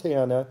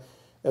Montana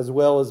as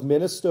well as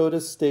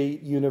Minnesota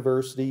State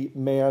University,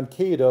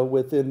 Mankato,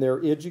 within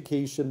their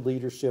education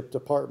leadership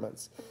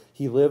departments.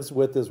 He lives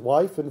with his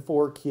wife and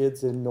 4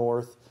 kids in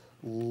North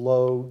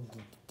Logan.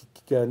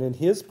 And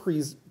his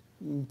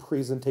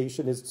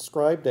presentation is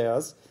described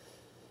as,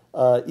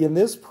 in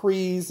this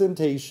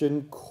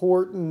presentation,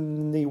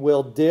 Courtney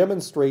will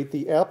demonstrate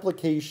the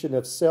application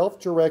of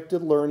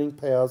self-directed learning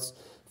paths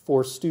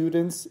for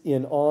students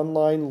in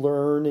online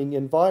learning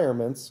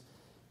environments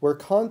where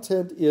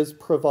content is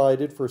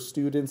provided for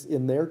students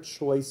in their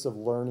choice of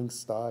learning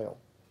style.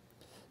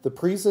 The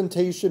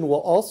presentation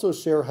will also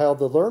share how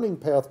the Learning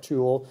Path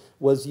tool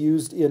was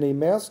used in a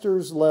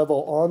master's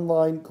level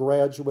online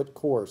graduate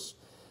course.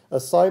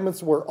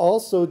 Assignments were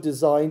also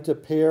designed to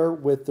pair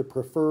with the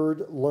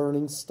preferred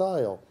learning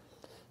style.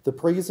 The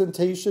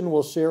presentation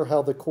will share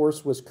how the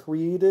course was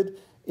created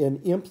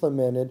and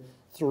implemented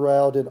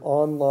throughout an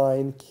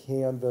online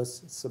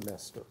Canvas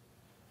semester?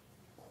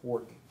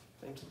 Courtney.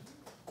 Thank you.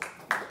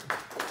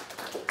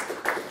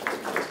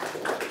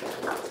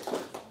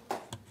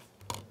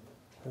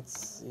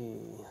 Let's see.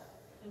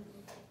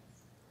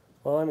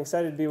 Well, I'm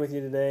excited to be with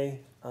you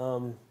today.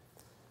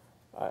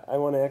 I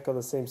want to echo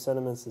the same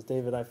sentiments as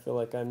David. I feel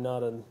like I'm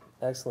not an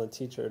excellent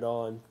teacher at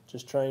all. I'm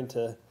just trying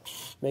to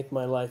make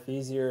my life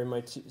easier and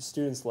my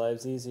students'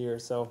 lives easier.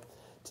 So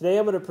today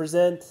I'm going to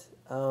present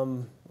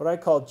what I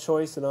call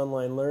choice in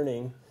online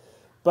learning.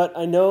 But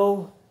I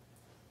know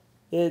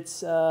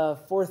it's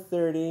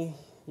 4:30.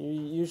 You're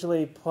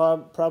usually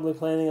probably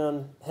planning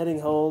on heading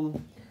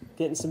home,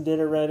 getting some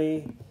dinner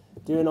ready,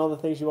 doing all the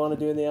things you want to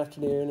do in the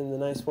afternoon in the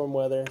nice warm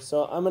weather.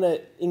 So I'm going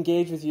to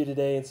engage with you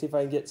today and see if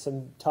I can get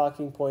some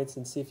talking points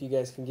and see if you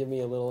guys can give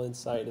me a little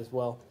insight as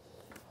well.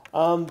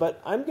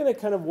 But I'm going to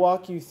kind of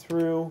walk you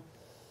through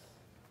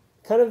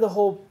kind of the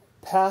whole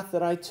path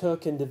that I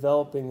took in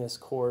developing this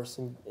course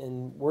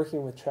and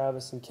working with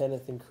Travis and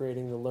Kenneth in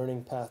creating the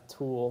Learning Path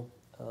tool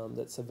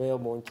that's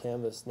available in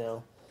Canvas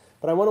now.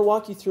 But I want to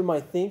walk you through my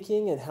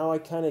thinking and how I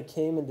kind of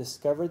came and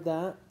discovered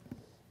that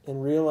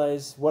and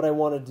realized what I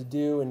wanted to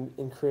do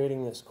in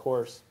creating this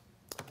course.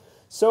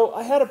 So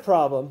I had a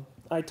problem.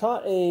 I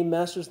taught a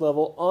master's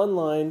level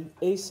online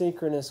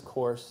asynchronous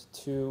course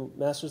to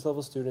master's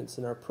level students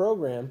in our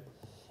program,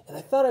 and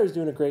I thought I was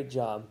doing a great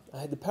job. I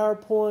had the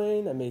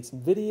PowerPoint, I made some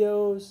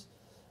videos,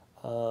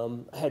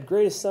 I had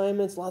great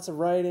assignments, lots of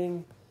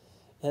writing,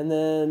 and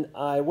then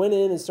I went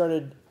in and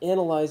started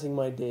analyzing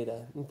my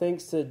data. And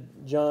thanks to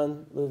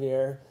John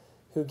Louvier,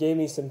 who gave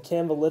me some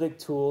Canvalytic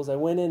tools, I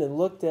went in and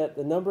looked at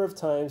the number of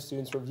times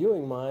students were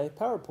viewing my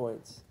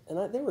PowerPoints.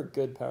 And they were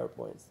good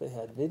PowerPoints. They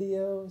had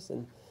videos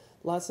and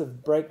lots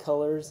of bright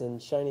colors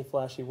and shiny,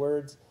 flashy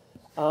words.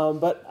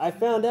 But I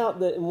found out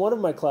that in one of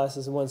my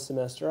classes in one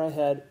semester, I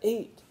had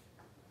eight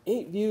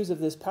views of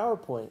this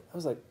PowerPoint. I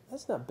was like,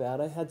 that's not bad.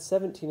 I had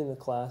 17 in the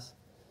class,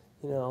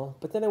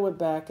 But then I went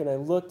back and I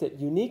looked at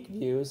unique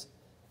views,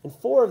 and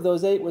 4 of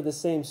those 8 were the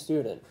same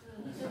student.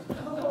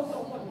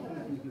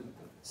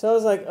 So I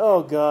was like,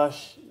 oh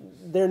gosh,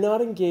 they're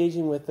not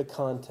engaging with the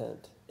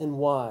content. And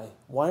why?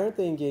 Why aren't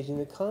they engaging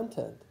the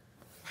content?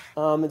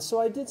 And so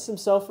I did some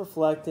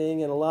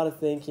self-reflecting and a lot of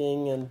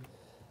thinking.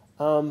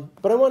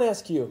 But I want to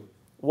ask you,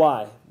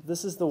 why?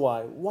 This is the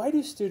why. Why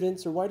do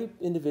students or why do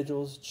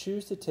individuals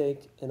choose to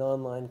take an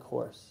online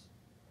course?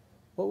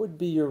 What would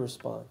be your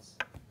response?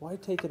 Why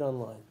take it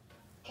online?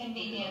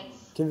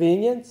 Convenience.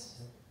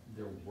 Convenience?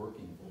 They're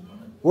working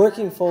full-time.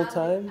 Working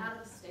full-time?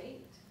 Out of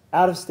state.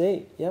 Out of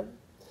state, yep.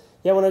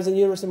 Yeah, when I was in the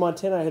University of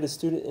Montana, I had a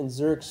student in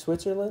Zurich,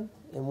 Switzerland,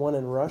 and one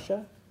in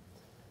Russia.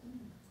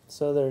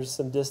 So there's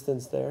some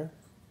distance there.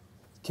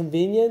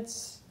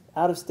 Convenience,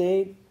 out of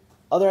state.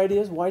 Other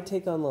ideas? Why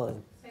take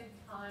online? Save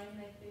time,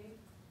 I think.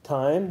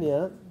 Time,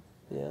 yeah.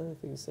 Yeah, I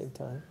think it's save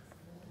time.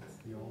 It's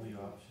the only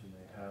option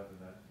they have in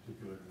that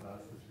particular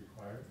class that's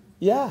required.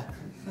 Yeah.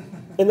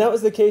 And that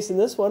was the case in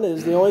this one. It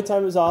was the only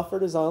time it was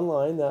offered is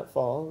online that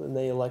fall, and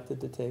they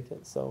elected to take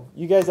it. So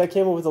you guys, I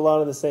came up with a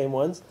lot of the same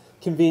ones.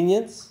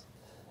 Convenience.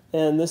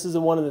 And this is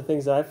one of the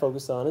things that I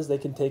focus on, is they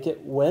can take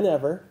it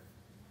whenever.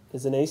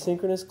 It's an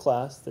asynchronous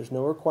class. There's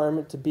no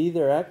requirement to be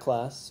there at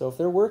class. So if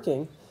they're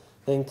working,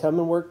 they can come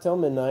and work till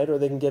midnight, or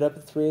they can get up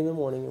at 3 in the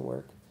morning and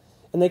work.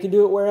 And they can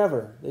do it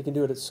wherever. They can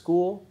do it at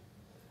school.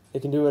 They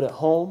can do it at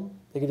home.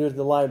 They can do it at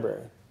the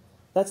library.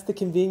 That's the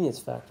convenience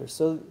factor.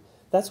 So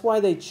that's why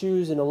they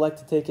choose and elect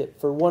to take it,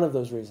 for one of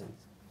those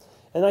reasons.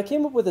 And I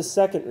came up with a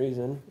second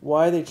reason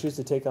why they choose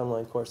to take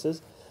online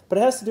courses, but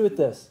it has to do with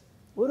this.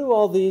 What do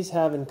all these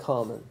have in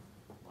common?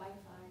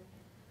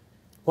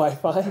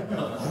 Wi-Fi?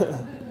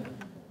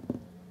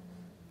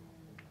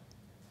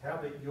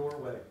 Have it your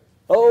way.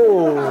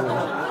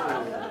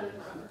 Oh!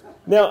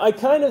 Now, I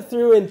kind of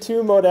threw in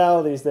 2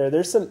 modalities there.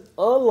 There's some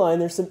online,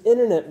 there's some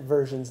internet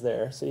versions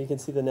there. So you can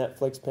see the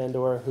Netflix,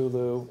 Pandora,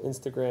 Hulu,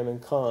 Instagram, and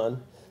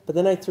Khan. But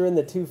then I threw in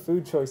the 2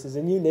 food choices,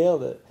 and you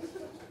nailed it.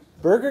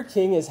 Burger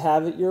King is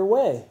have it your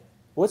way.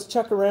 What's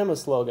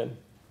Chuck-A-Rama's slogan?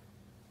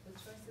 The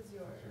choice is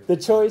yours. The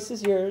choice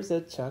is yours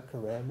at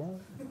Chuck-A-Rama.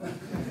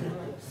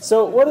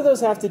 So what do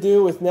those have to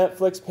do with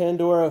Netflix,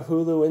 Pandora,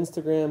 Hulu,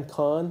 Instagram,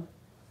 Khan?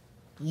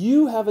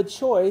 You have a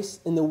choice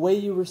in the way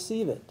you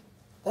receive it.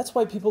 That's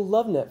why people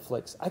love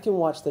Netflix. I can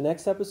watch the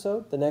next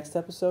episode,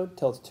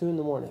 till it's 2 in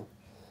the morning.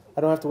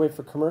 I don't have to wait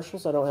for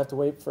commercials. I don't have to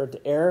wait for it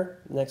to air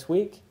next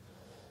week.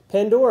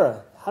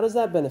 Pandora, how does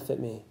that benefit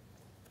me?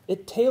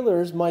 It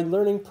tailors my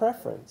learning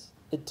preference.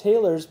 It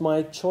tailors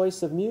my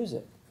choice of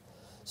music.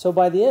 So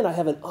by the end, I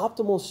have an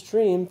optimal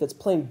stream that's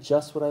playing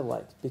just what I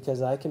like,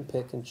 because I can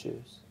pick and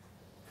choose.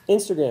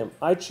 Instagram,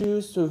 I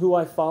choose to who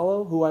I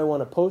follow, who I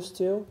want to post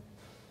to.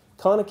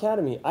 Khan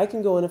Academy, I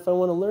can go in if I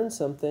want to learn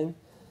something.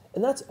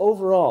 And that's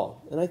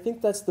overall. And I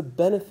think that's the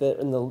benefit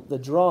and the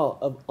draw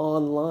of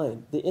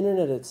online. The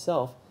internet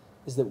itself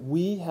is that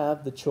we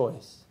have the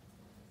choice.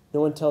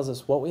 No one tells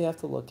us what we have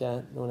to look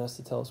at. No one has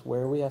to tell us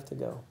where we have to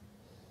go.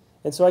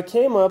 And so I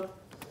came up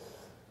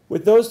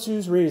with those two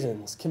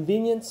reasons,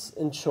 convenience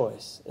and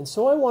choice. And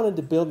so I wanted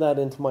to build that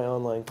into my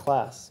online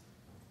class.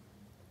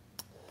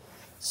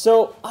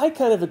 So I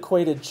kind of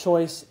equated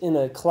choice in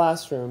a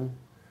classroom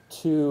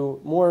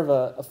to more of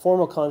a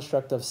formal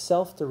construct of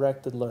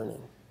self-directed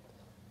learning.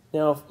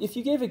 Now, if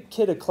you gave a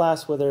kid a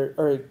class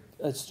or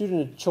a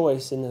student a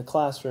choice in the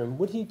classroom,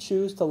 would he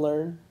choose to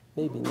learn?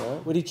 Maybe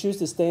not. Would he choose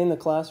to stay in the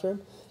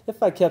classroom?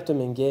 If I kept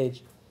him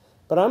engaged.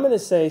 But I'm going to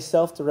say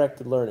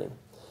self-directed learning.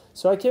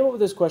 So I came up with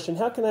this question: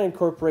 how can I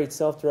incorporate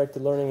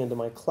self-directed learning into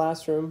my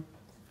classroom?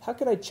 How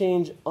could I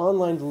change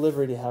online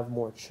delivery to have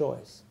more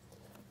choice?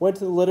 Went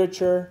to the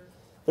literature.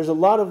 There's a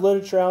lot of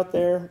literature out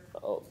there,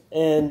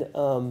 and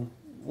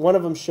one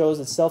of them shows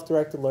that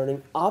self-directed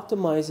learning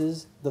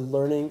optimizes the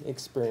learning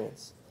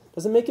experience.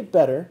 Doesn't make it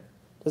better,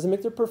 doesn't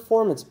make their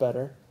performance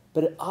better,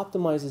 but it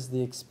optimizes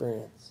the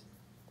experience.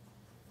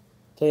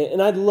 Okay,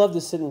 and I'd love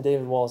to sit in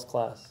David Wall's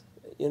class.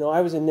 You know,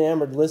 I was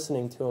enamored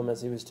listening to him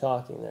as he was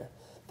talking there.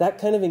 That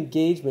kind of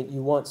engagement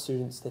you want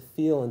students to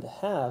feel and to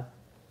have,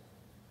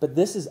 but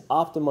this is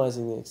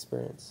optimizing the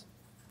experience.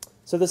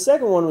 So the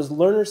second one was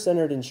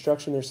learner-centered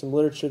instruction. There's some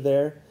literature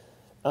there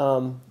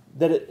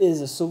that it is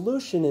a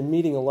solution in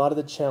meeting a lot of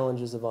the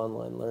challenges of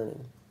online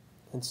learning.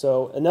 And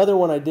so another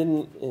one I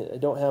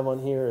don't have on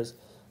here is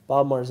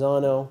Bob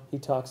Marzano. He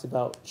talks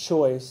about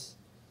choice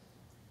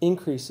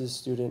increases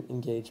student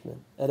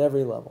engagement at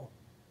every level.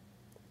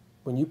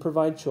 When you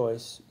provide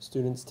choice,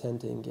 students tend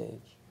to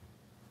engage.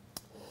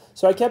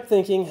 So I kept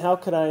thinking, how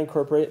could I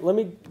incorporate? Let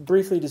me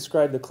briefly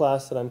describe the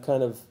class that I'm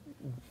kind of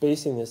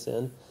basing this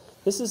in.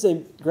 This is a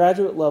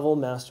graduate level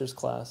master's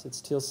class. It's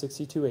TEAL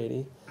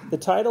 6280. The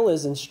title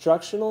is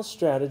Instructional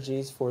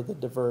Strategies for the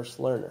Diverse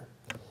Learner.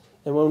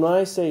 And when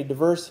I say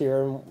diverse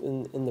here,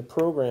 in the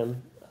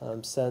program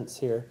sense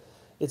here,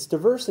 it's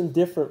diverse in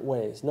different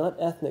ways, not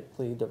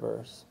ethnically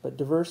diverse, but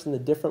diverse in the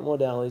different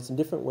modalities and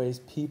different ways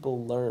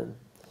people learn.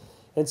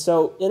 And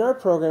so in our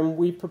program,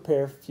 we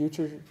prepare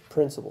future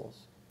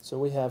principals. So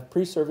we have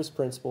pre-service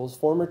principals,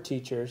 former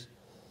teachers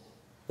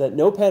that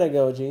know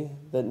pedagogy,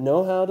 that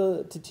know how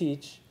to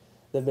teach.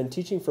 They've been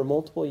teaching for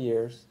multiple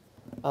years.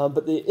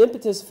 But the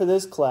impetus for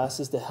this class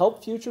is to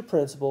help future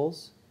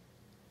principals,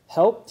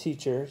 help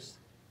teachers,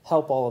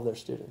 help all of their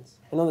students.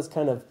 I know that's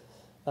kind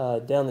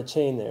of down the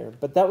chain there,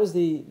 but that was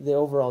the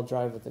overall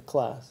drive of the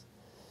class.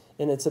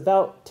 And it's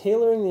about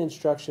tailoring the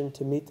instruction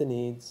to meet the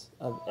needs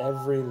of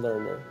every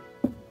learner.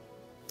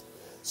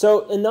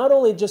 So, and not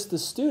only just the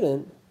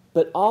student,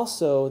 but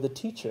also the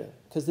teacher,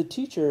 because the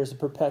teacher is a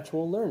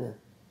perpetual learner.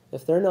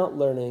 If they're not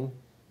learning,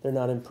 they're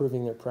not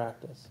improving their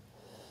practice.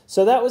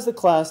 So that was the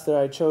class that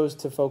I chose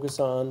to focus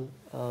on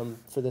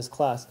for this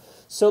class.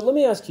 So let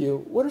me ask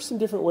you, what are some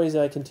different ways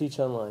that I can teach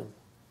online,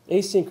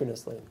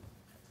 asynchronously?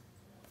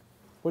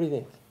 What do you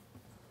think?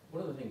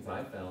 One of the things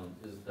I found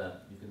is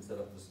that you can set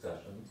up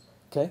discussions.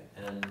 Okay.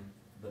 And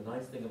the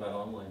nice thing about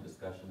online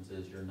discussions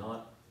is you're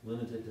not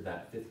limited to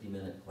that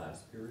 50-minute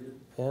class period.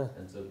 Yeah.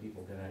 And so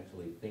people can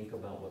actually think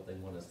about what they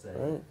want to say.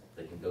 Right.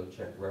 They can go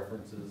check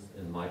references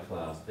in my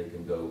class. They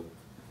can go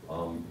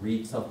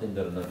read something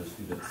that another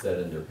student said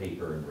in their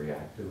paper and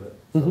react to it.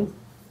 So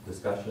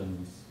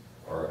discussions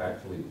are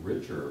actually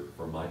richer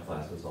for my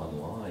classes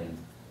online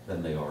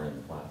than they are in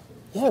the classroom.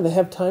 Yeah, they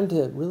have time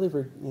to really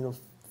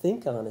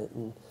think on it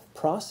and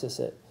process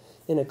it.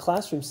 In a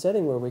classroom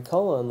setting where we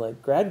call on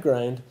like grad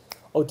grind,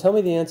 oh, tell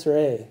me the answer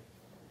A.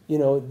 You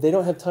know, they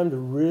don't have time to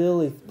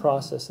really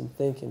process and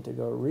think and to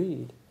go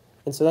read.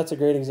 And so that's a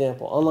great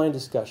example. Online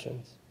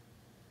discussions,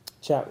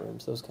 chat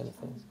rooms, those kind of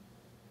things.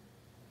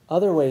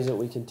 Other ways that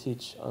we can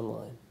teach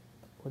online.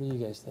 What do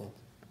you guys think?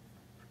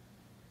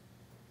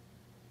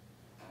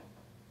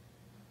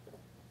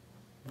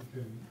 You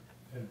can,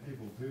 and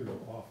people do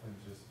often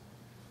just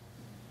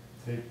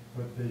take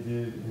what they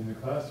did in the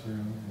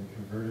classroom and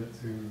convert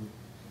it to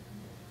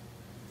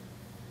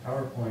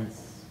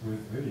PowerPoints with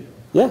video.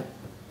 Yeah,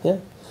 yeah.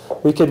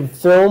 We can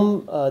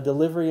film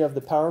delivery of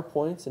the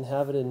PowerPoints and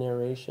have it in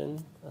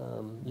narration.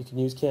 You can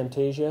use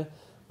Camtasia,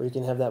 where you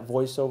can have that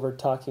voiceover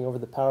talking over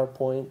the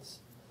PowerPoints.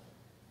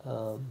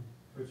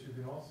 But you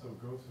can also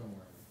go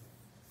somewhere.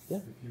 Yeah.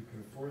 If you can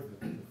afford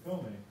the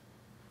filming,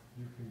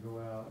 you can go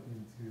out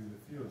into the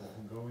field. You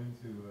can go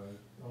into an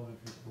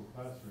elementary school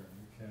classroom.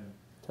 You can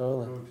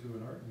Totally. go to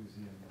an art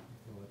museum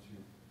that will let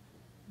you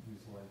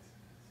use lights.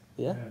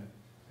 Yeah.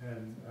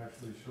 And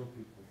actually show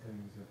people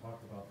things and talk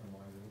about them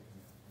while you're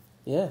looking at them.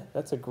 Yeah,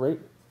 that's a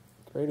great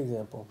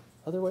example.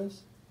 Other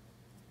ways?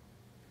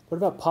 What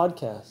about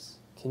podcasts?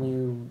 Can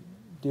you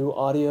do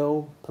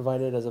audio, provide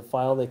it as a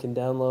file they can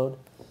download,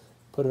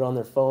 put it on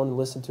their phone, and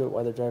listen to it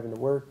while they're driving to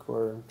work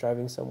or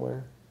driving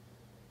somewhere?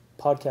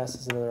 Podcast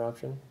is another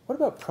option. What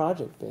about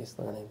project-based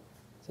learning?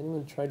 Has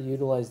anyone tried to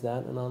utilize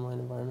that in an online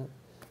environment?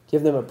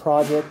 Give them a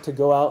project to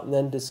go out and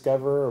then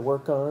discover or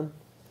work on?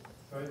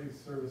 So I do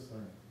service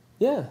learning.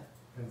 Yeah.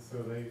 And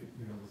so they,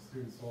 the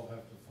students all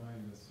have to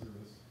find the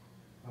service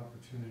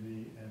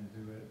opportunity and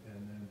do it, and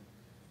then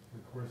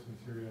the course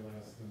material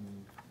asks them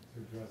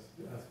to address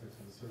the aspects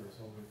of the service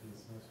all the way through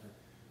the semester.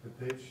 But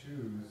they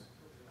choose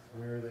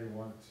where they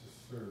want to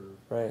serve,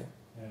 Right.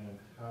 and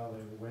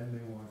when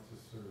they want to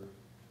serve.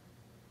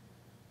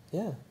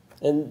 Yeah.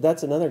 And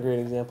that's another great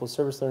example.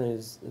 Service learning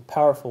is a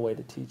powerful way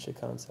to teach a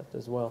concept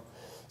as well.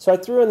 So I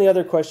threw in the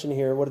other question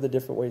here, what are the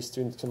different ways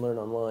students can learn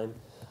online?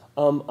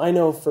 I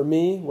know for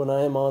me, when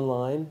I am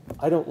online,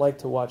 I don't like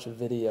to watch a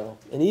video.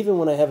 And even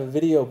when I have a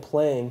video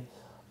playing,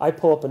 I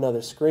pull up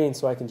another screen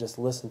so I can just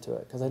listen to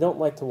it, because I don't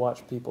like to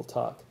watch people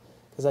talk.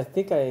 Because I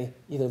think I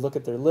either look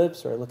at their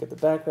lips or I look at the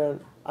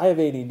background. I have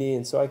ADD,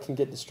 and so I can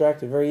get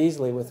distracted very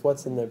easily with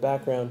what's in their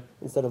background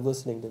instead of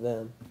listening to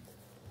them.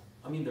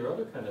 I mean, there are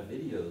other kind of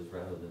videos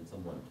rather than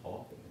someone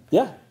talking.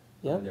 Yeah,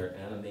 yeah. I mean, there are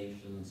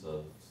animations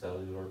of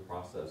cellular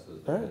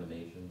processes, there are Right.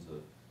 animations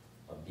of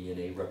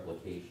DNA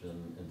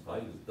replication, and so I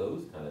use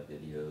those kind of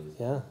videos.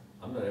 Yeah.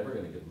 I'm not ever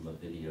going to give them a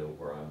video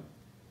where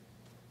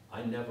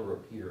I never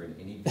appear in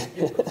any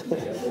video.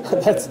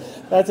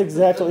 That's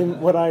exactly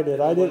what I did.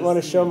 I didn't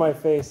want to show my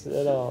face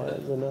at all.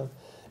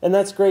 And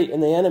that's great.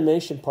 And the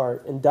animation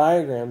part and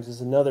diagrams is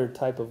another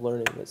type of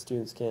learning that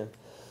students can.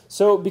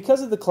 So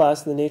because of the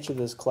class and the nature of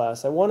this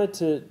class, I wanted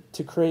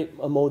to create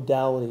a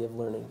modality of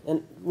learning.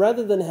 And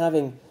rather than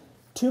having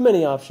too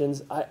many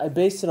options, I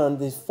based it on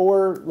these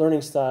 4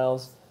 learning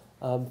styles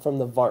from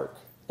the VARC.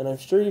 And I'm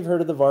sure you've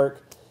heard of the VARC.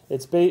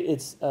 It's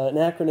an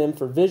acronym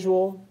for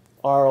visual,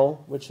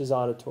 aural, which is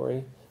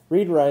auditory,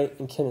 read, write,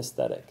 and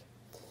kinesthetic.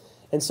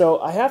 And so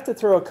I have to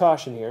throw a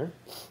caution here.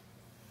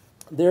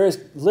 There is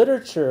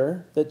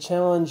literature that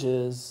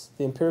challenges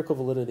the empirical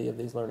validity of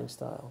these learning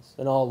styles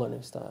and all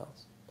learning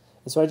styles.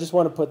 And so I just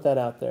want to put that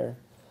out there.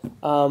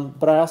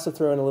 But I also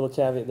throw in a little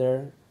caveat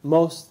there.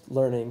 Most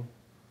learning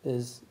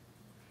is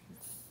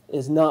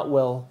not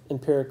well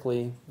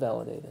empirically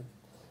validated.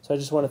 So I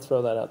just want to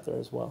throw that out there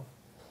as well.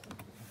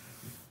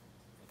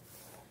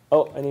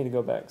 Oh, I need to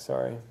go back,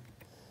 sorry.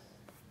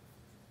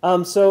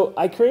 So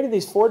I created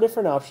these 4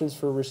 different options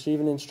for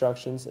receiving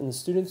instructions, and the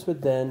students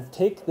would then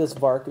take this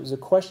VARC. It was a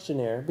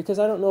questionnaire, because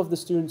I don't know if the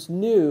students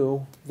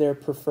knew their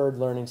preferred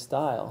learning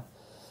style.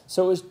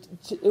 So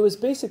it was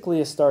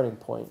basically a starting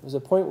point. It was a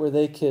point where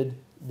they could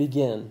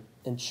begin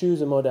and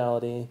choose a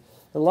modality.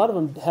 And a lot of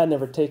them had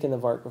never taken the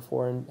VARC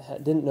before and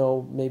didn't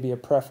know maybe a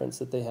preference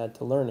that they had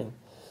to learning.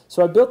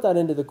 So I built that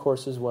into the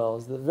course as well.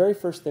 As the very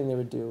first thing they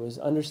would do is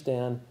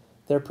understand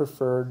their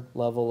preferred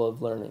level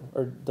of learning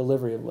or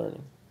delivery of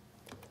learning.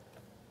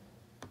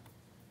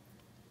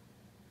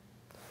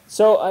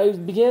 So I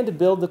began to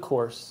build the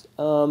course,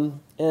 and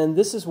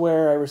this is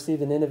where I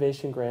received an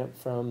innovation grant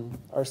from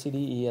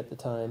RCDE at the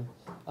time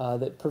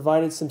that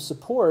provided some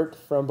support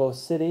from both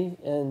city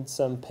and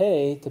some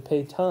pay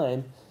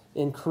time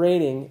in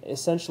creating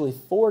essentially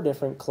 4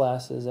 different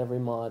classes every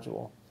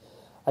module.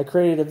 I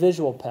created a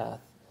visual path.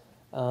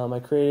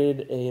 I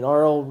created an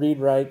aural, read,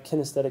 write,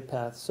 kinesthetic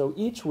path. So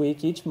each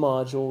week, each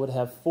module would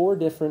have 4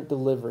 different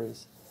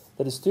deliveries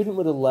that a student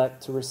would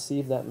elect to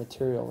receive that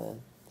material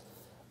in.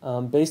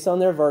 Based on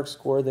their VARC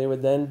score, they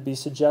would then be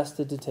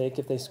suggested to take,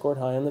 if they scored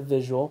high on the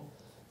visual,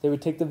 they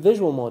would take the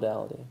visual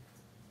modality.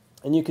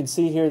 And you can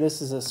see here, this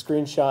is a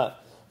screenshot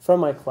from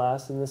my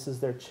class, and this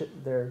is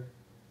their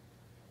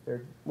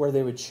where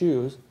they would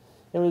choose.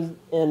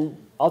 And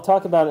I'll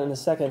talk about it in a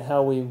second,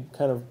 how we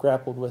kind of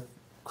grappled with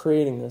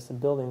creating this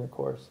and building the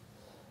course.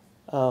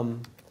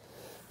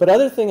 But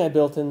other thing I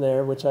built in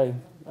there, which I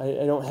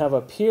don't have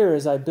up here,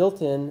 is I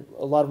built in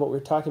a lot of what we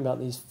were talking about,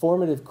 these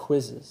formative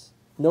quizzes.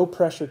 No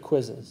pressure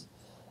quizzes.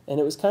 And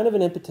it was kind of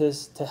an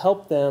impetus to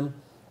help them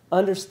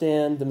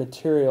understand the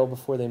material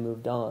before they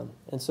moved on.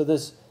 And so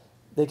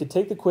they could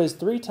take the quiz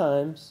 3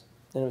 times,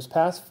 and it was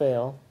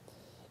pass-fail.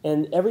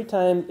 And every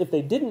time, if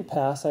they didn't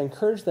pass, I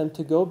encouraged them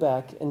to go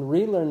back and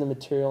relearn the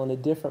material in a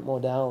different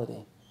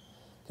modality.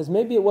 Because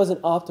maybe it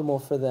wasn't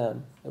optimal for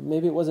them.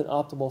 Maybe it wasn't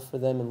optimal for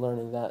them in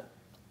learning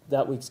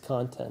that week's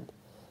content.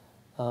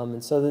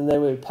 And so then they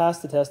would pass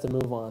the test and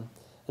move on.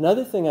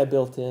 Another thing I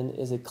built in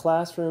is a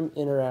classroom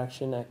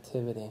interaction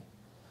activity.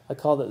 I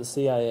called it the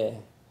CIA.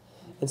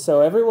 And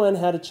so everyone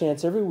had a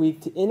chance every week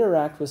to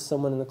interact with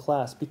someone in the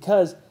class,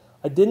 because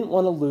I didn't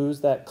want to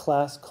lose that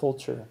class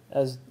culture.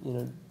 As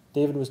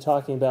David was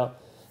talking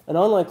about, an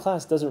online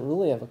class doesn't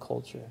really have a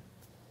culture.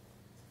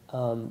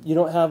 You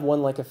don't have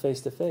one like a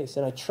face-to-face.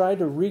 And I tried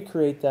to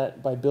recreate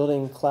that by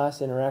building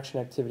class interaction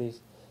activities.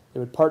 They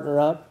would partner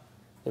up,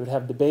 they would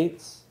have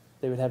debates,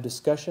 they would have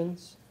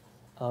discussions.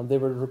 They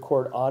would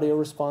record audio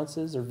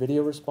responses or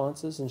video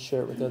responses and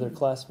share it with other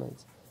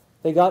classmates.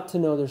 They got to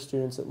know their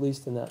students, at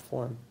least in that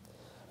form.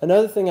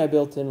 Another thing I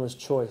built in was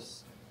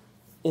choice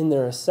in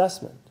their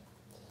assessment.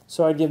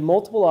 So I'd give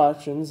multiple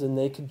options, and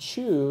they could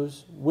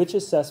choose which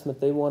assessment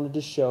they wanted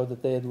to show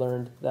that they had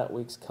learned that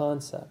week's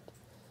concept.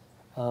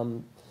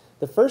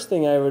 The first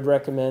thing I would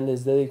recommend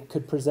is they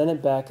could present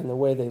it back in the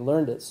way they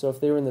learned it. So if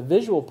they were in the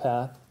visual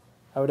path,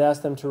 I would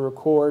ask them to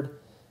record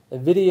a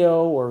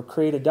video or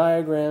create a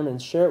diagram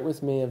and share it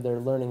with me of their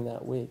learning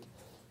that week.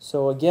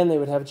 So again, they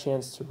would have a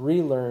chance to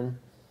relearn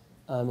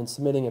and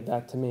submitting it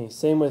back to me.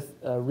 Same with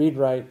read,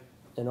 write,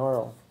 and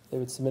aural. They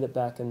would submit it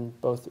back in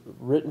both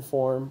written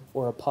form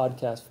or a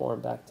podcast form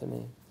back to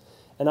me.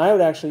 And I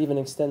would actually even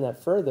extend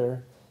that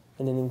further,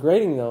 and in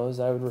grading those,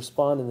 I would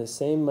respond in the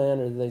same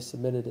manner that they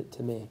submitted it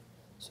to me.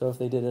 So if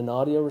they did an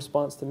audio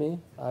response to me,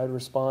 I would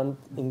respond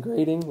in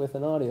grading with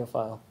an audio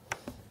file.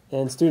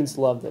 And students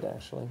loved it,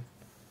 actually.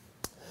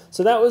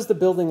 So that was the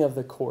building of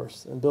the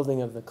course and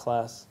building of the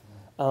class.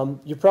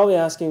 You're probably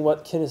asking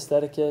what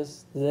kinesthetic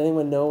is. Does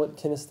anyone know what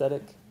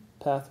kinesthetic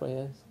pathway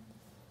is?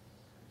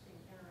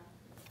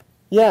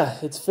 Yeah,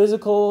 it's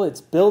physical,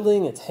 it's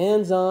building, it's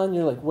hands-on.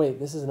 You're like,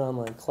 wait, this is an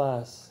online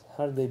class.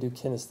 How did they do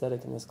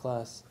kinesthetic in this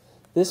class?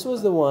 This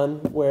was the one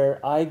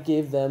where I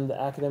gave them the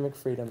academic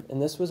freedom,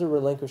 and this was a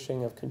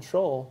relinquishing of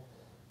control,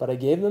 but I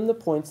gave them the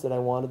points that I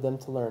wanted them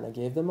to learn. I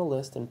gave them a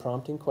list and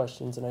prompting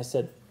questions, and I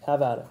said,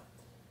 have at it.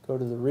 Go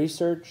to the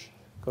research,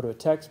 go to a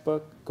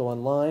textbook, go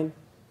online,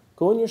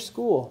 go in your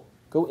school,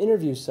 go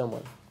interview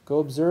someone, go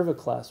observe a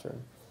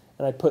classroom.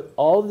 And I put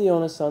all of the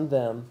onus on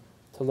them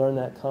to learn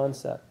that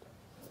concept.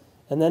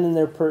 And then in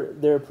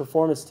their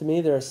performance to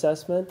me, their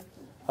assessment,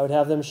 I would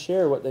have them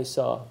share what they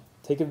saw.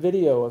 Take a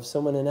video of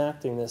someone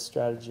enacting this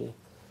strategy.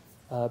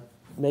 I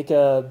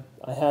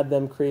had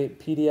them create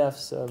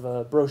PDFs of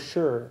a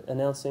brochure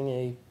announcing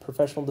a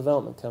professional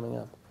development coming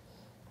up.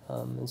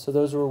 And so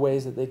those were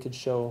ways that they could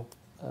show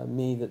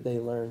me that they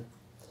learned.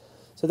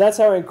 So that's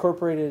how I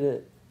incorporated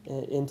it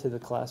into the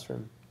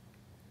classroom.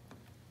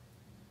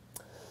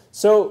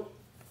 So,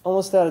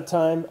 almost out of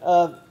time.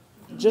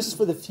 Just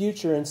for the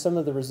future and some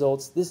of the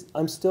results,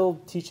 I'm still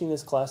teaching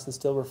this class and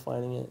still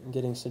refining it and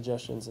getting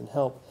suggestions and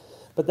help.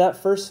 But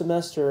that first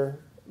semester,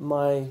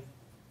 my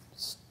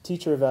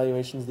teacher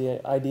evaluations, the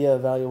idea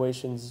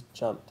evaluations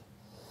jumped.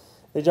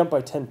 They jumped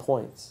by 10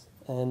 points.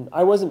 And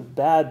I wasn't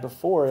bad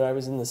before. I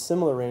was in the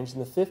similar range in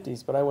the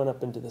 50s, but I went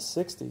up into the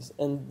 60s.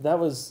 And that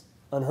was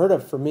unheard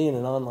of for me in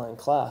an online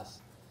class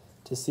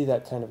to see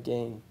that kind of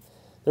gain.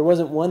 There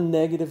wasn't one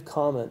negative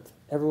comment.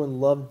 Everyone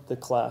loved the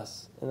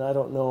class, and I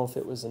don't know if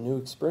it was a new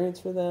experience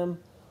for them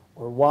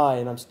or why,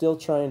 and I'm still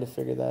trying to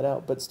figure that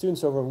out. But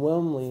students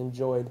overwhelmingly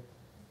enjoyed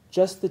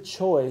just the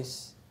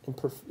choice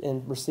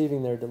in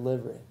receiving their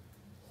delivery.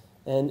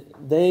 And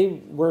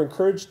they were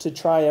encouraged to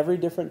try every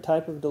different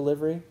type of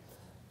delivery,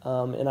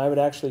 and I would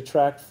actually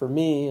track for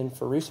me and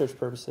for research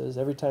purposes,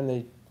 every time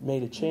they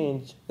made a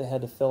change, they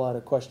had to fill out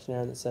a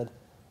questionnaire that said,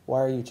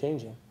 why are you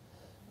changing?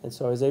 And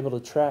so I was able to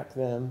track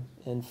them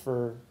and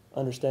for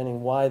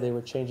understanding why they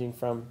were changing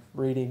from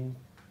reading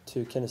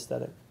to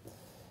kinesthetic.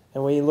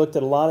 And we looked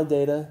at a lot of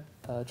data.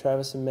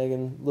 Travis and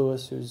Megan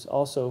Lewis, who's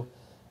also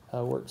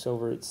works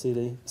over at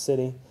City,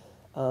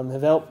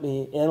 have helped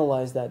me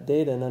analyze that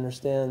data and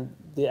understand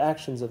the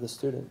actions of the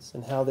students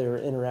and how they were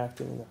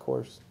interacting in the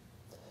course.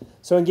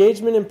 So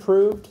engagement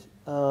improved.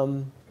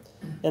 And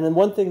then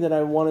one thing that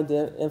I wanted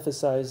to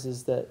emphasize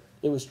is that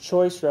it was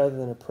choice rather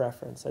than a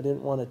preference. I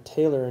didn't want to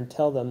tailor and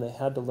tell them they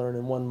had to learn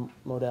in one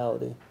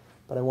modality,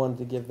 but I wanted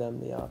to give them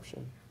the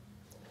option.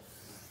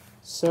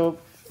 So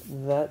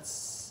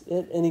that's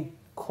it. Any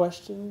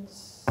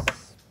questions?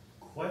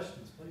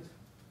 Questions, please.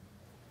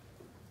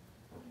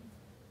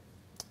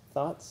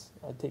 Thoughts?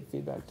 I'd take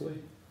feedback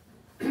too.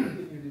 So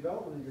in your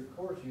development of your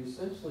course, you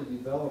essentially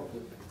developed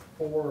it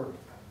four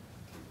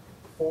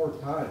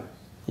times.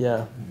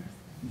 Yeah.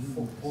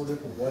 Four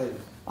different ways.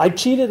 I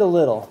cheated a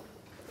little.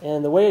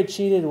 And the way I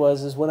cheated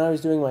is when I was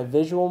doing my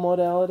visual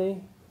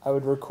modality, I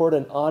would record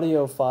an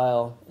audio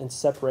file and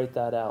separate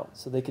that out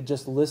so they could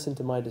just listen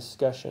to my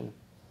discussion.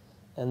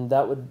 And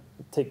that would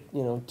take,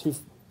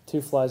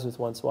 two flies with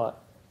one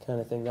swat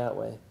kind of thing that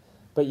way.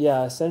 But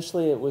yeah,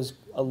 essentially it was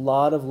a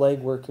lot of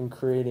legwork in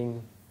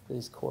creating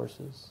these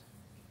courses.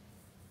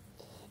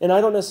 And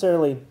I don't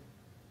necessarily,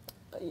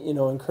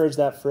 encourage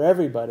that for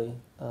everybody,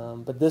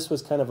 but this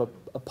was kind of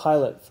a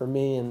pilot for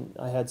me, and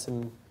I had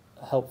some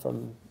help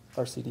from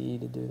RCDE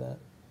to do that.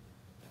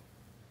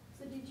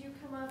 So did you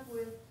come up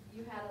with,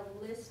 you had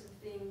a list of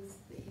things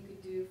that you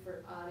could do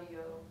for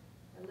audio,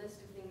 a list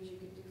of things you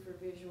could do for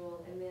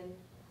visual, and then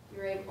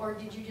you're able, or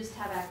did you just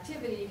have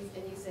activities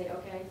and you say,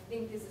 okay, I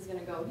think this is going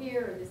to go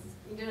here, or this is,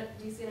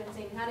 do you see what I'm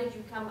saying? How did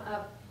you come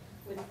up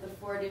with the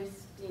four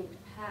distinct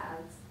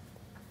paths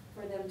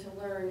for them to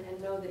learn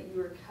and know that you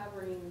were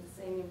covering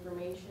the same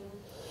information?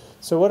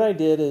 So what I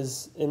did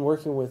is, in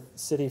working with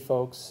city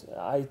folks,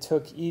 I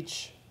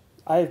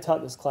had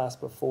taught this class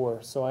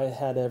before, so I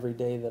had every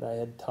day that I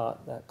had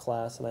taught that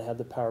class, and I had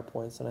the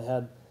PowerPoints,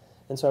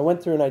 and so I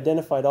went through and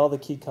identified all the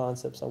key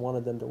concepts I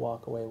wanted them to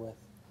walk away with.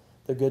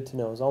 The good to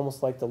knows,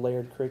 almost like the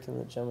layered curriculum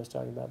that Jen was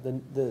talking about,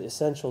 the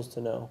essentials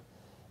to know.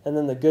 And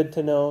then the good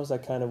to knows, I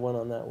kind of went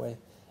on that way.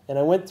 And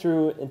I went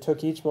through and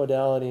took each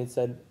modality and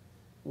said,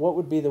 what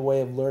would be the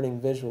way of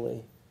learning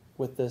visually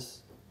with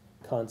this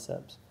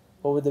concept?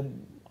 What would the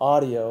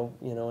audio,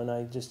 and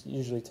I just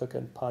usually took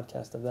a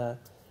podcast of that,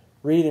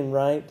 read and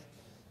write,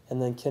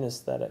 and then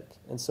kinesthetic.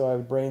 And so I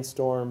would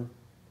brainstorm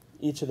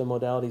each of the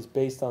modalities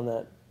based on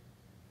that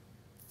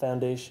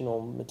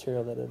foundational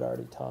material that I'd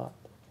already taught.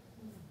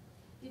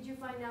 Did you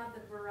find out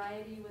that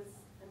variety was,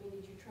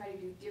 did you try to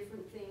do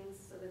different things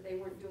so that they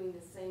weren't doing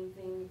the same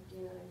thing, do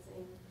you know what I'm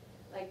saying?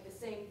 Like the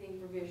same thing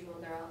for visual,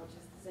 they're all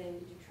just the same?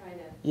 Did you try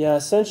to? Yeah,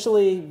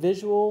 essentially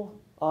visual,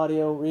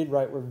 audio, read,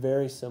 write were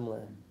very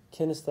similar.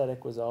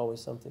 Kinesthetic was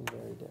always something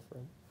very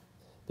different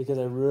because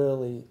I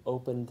really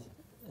opened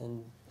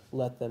and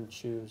let them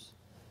choose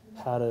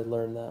how to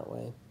learn that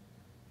way.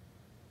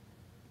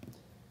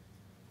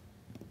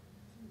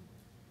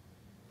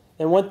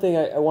 And one thing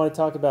I want to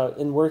talk about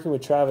in working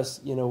with Travis,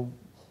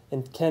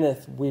 and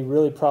Kenneth, we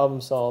really problem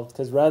solved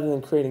because rather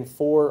than creating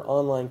 4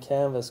 online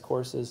Canvas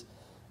courses,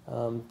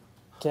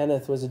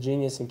 Kenneth was a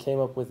genius and came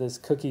up with this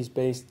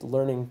cookies-based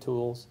learning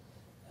tools.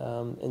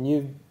 And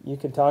you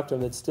can talk to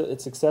them.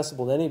 It's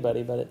accessible to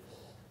anybody, but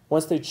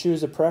once they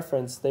choose a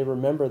preference, they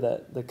remember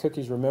that the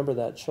cookies remember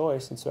that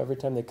choice, and so every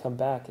time they come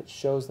back, it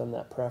shows them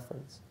that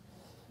preference.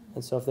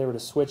 And so if they were to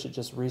switch, it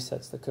just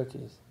resets the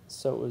cookies.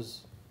 So it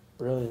was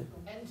brilliant.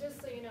 And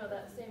just so you know,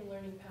 that same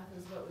learning path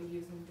is what we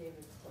use in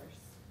David's course.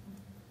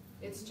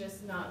 It's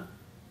just not,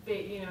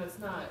 it's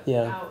not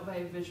out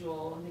by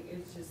visual. I think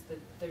it's just that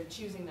they're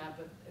choosing that,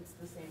 but it's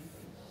the same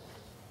thing.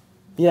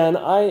 Yeah, and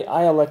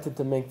I elected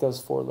to make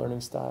those 4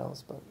 learning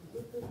styles, but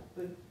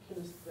the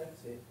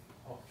kinesthetic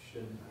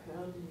option,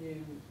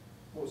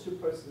 what's your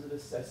process of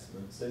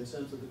assessment? So in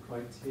terms of the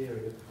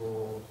criteria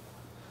for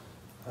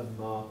a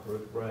mark or a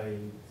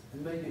grade,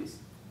 and maybe it's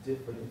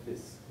different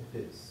if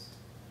it's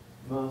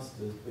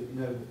masters, but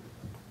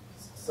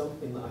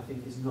something that I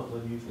think is not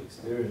an unusual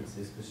experience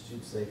is for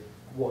students to say,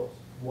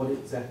 what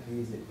exactly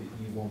is it that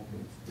you want me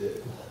to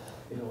do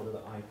in order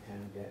that I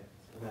can get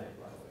an A,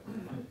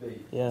 right? Might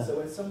be. Yeah. So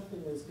when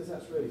something is, because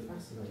that's really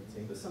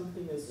fascinating, but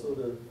something is sort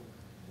of,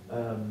 I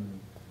don't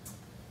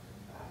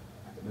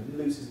know,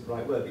 loose isn't the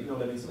right word, but you know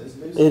what I mean? Something's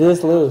loose. It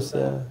is loose,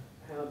 yeah.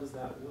 How does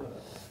that work?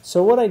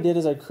 So what I did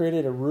is I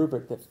created a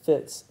rubric that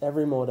fits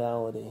every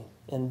modality.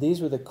 And these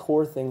were the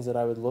core things that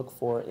I would look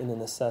for in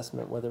an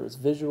assessment, whether it's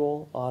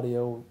visual,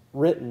 audio,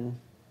 written,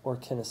 or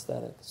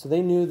kinesthetic. So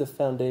they knew the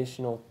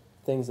foundational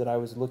things that I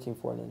was looking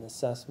for in an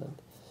assessment.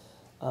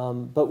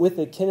 But with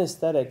the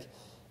kinesthetic,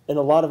 and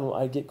a lot of them,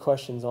 I get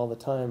questions all the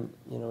time,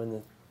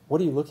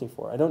 what are you looking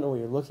for? I don't know what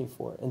you're looking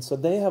for. And so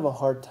they have a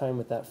hard time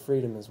with that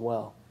freedom as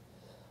well.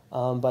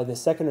 By the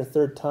second or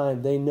third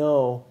time, they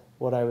know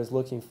what I was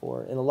looking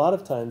for. And a lot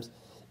of times,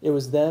 it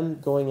was them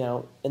going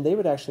out, and they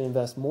would actually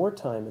invest more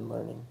time in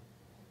learning.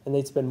 And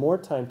they'd spend more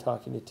time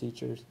talking to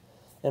teachers.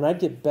 And I'd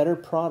get better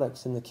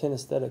products in the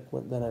kinesthetic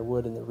than I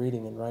would in the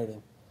reading and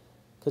writing.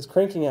 Because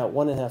cranking out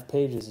 1.5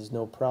 pages is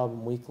no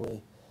problem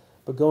weekly.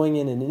 But going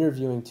in and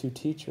interviewing 2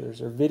 teachers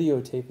or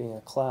videotaping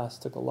a class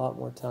took a lot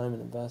more time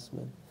and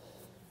investment.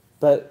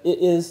 But it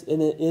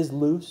is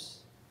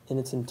loose, and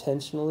it's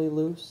intentionally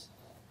loose.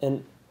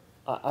 And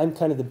I'm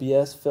kind of the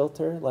BS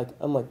filter.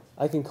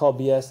 I can call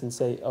BS and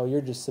say, oh,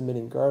 you're just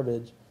submitting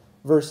garbage,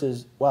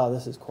 versus, wow,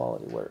 this is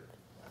quality work.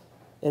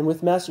 And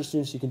with master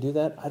students, you can do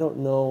that. I don't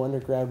know,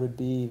 undergrad would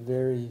be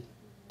very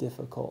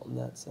difficult in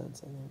that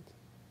sense, I think.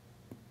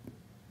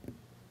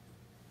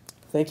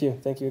 Thank you.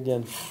 Thank you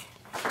again.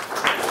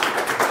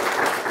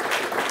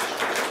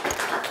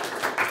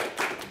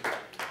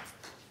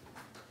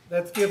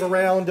 Let's give a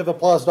round of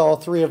applause to all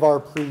 3 of our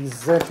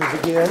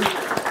presenters again.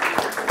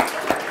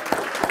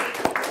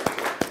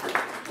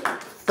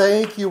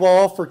 Thank you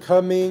all for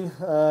coming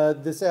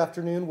this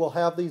afternoon. We'll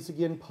have these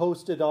again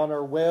posted on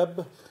our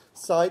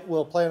website.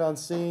 We'll plan on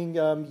seeing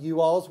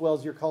you all as well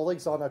as your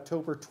colleagues on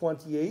October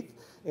 28th.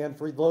 And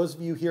for those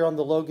of you here on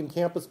the Logan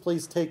campus,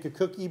 please take a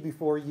cookie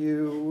before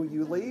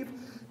you leave.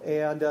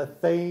 And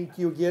thank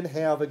you again.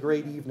 Have a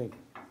great evening.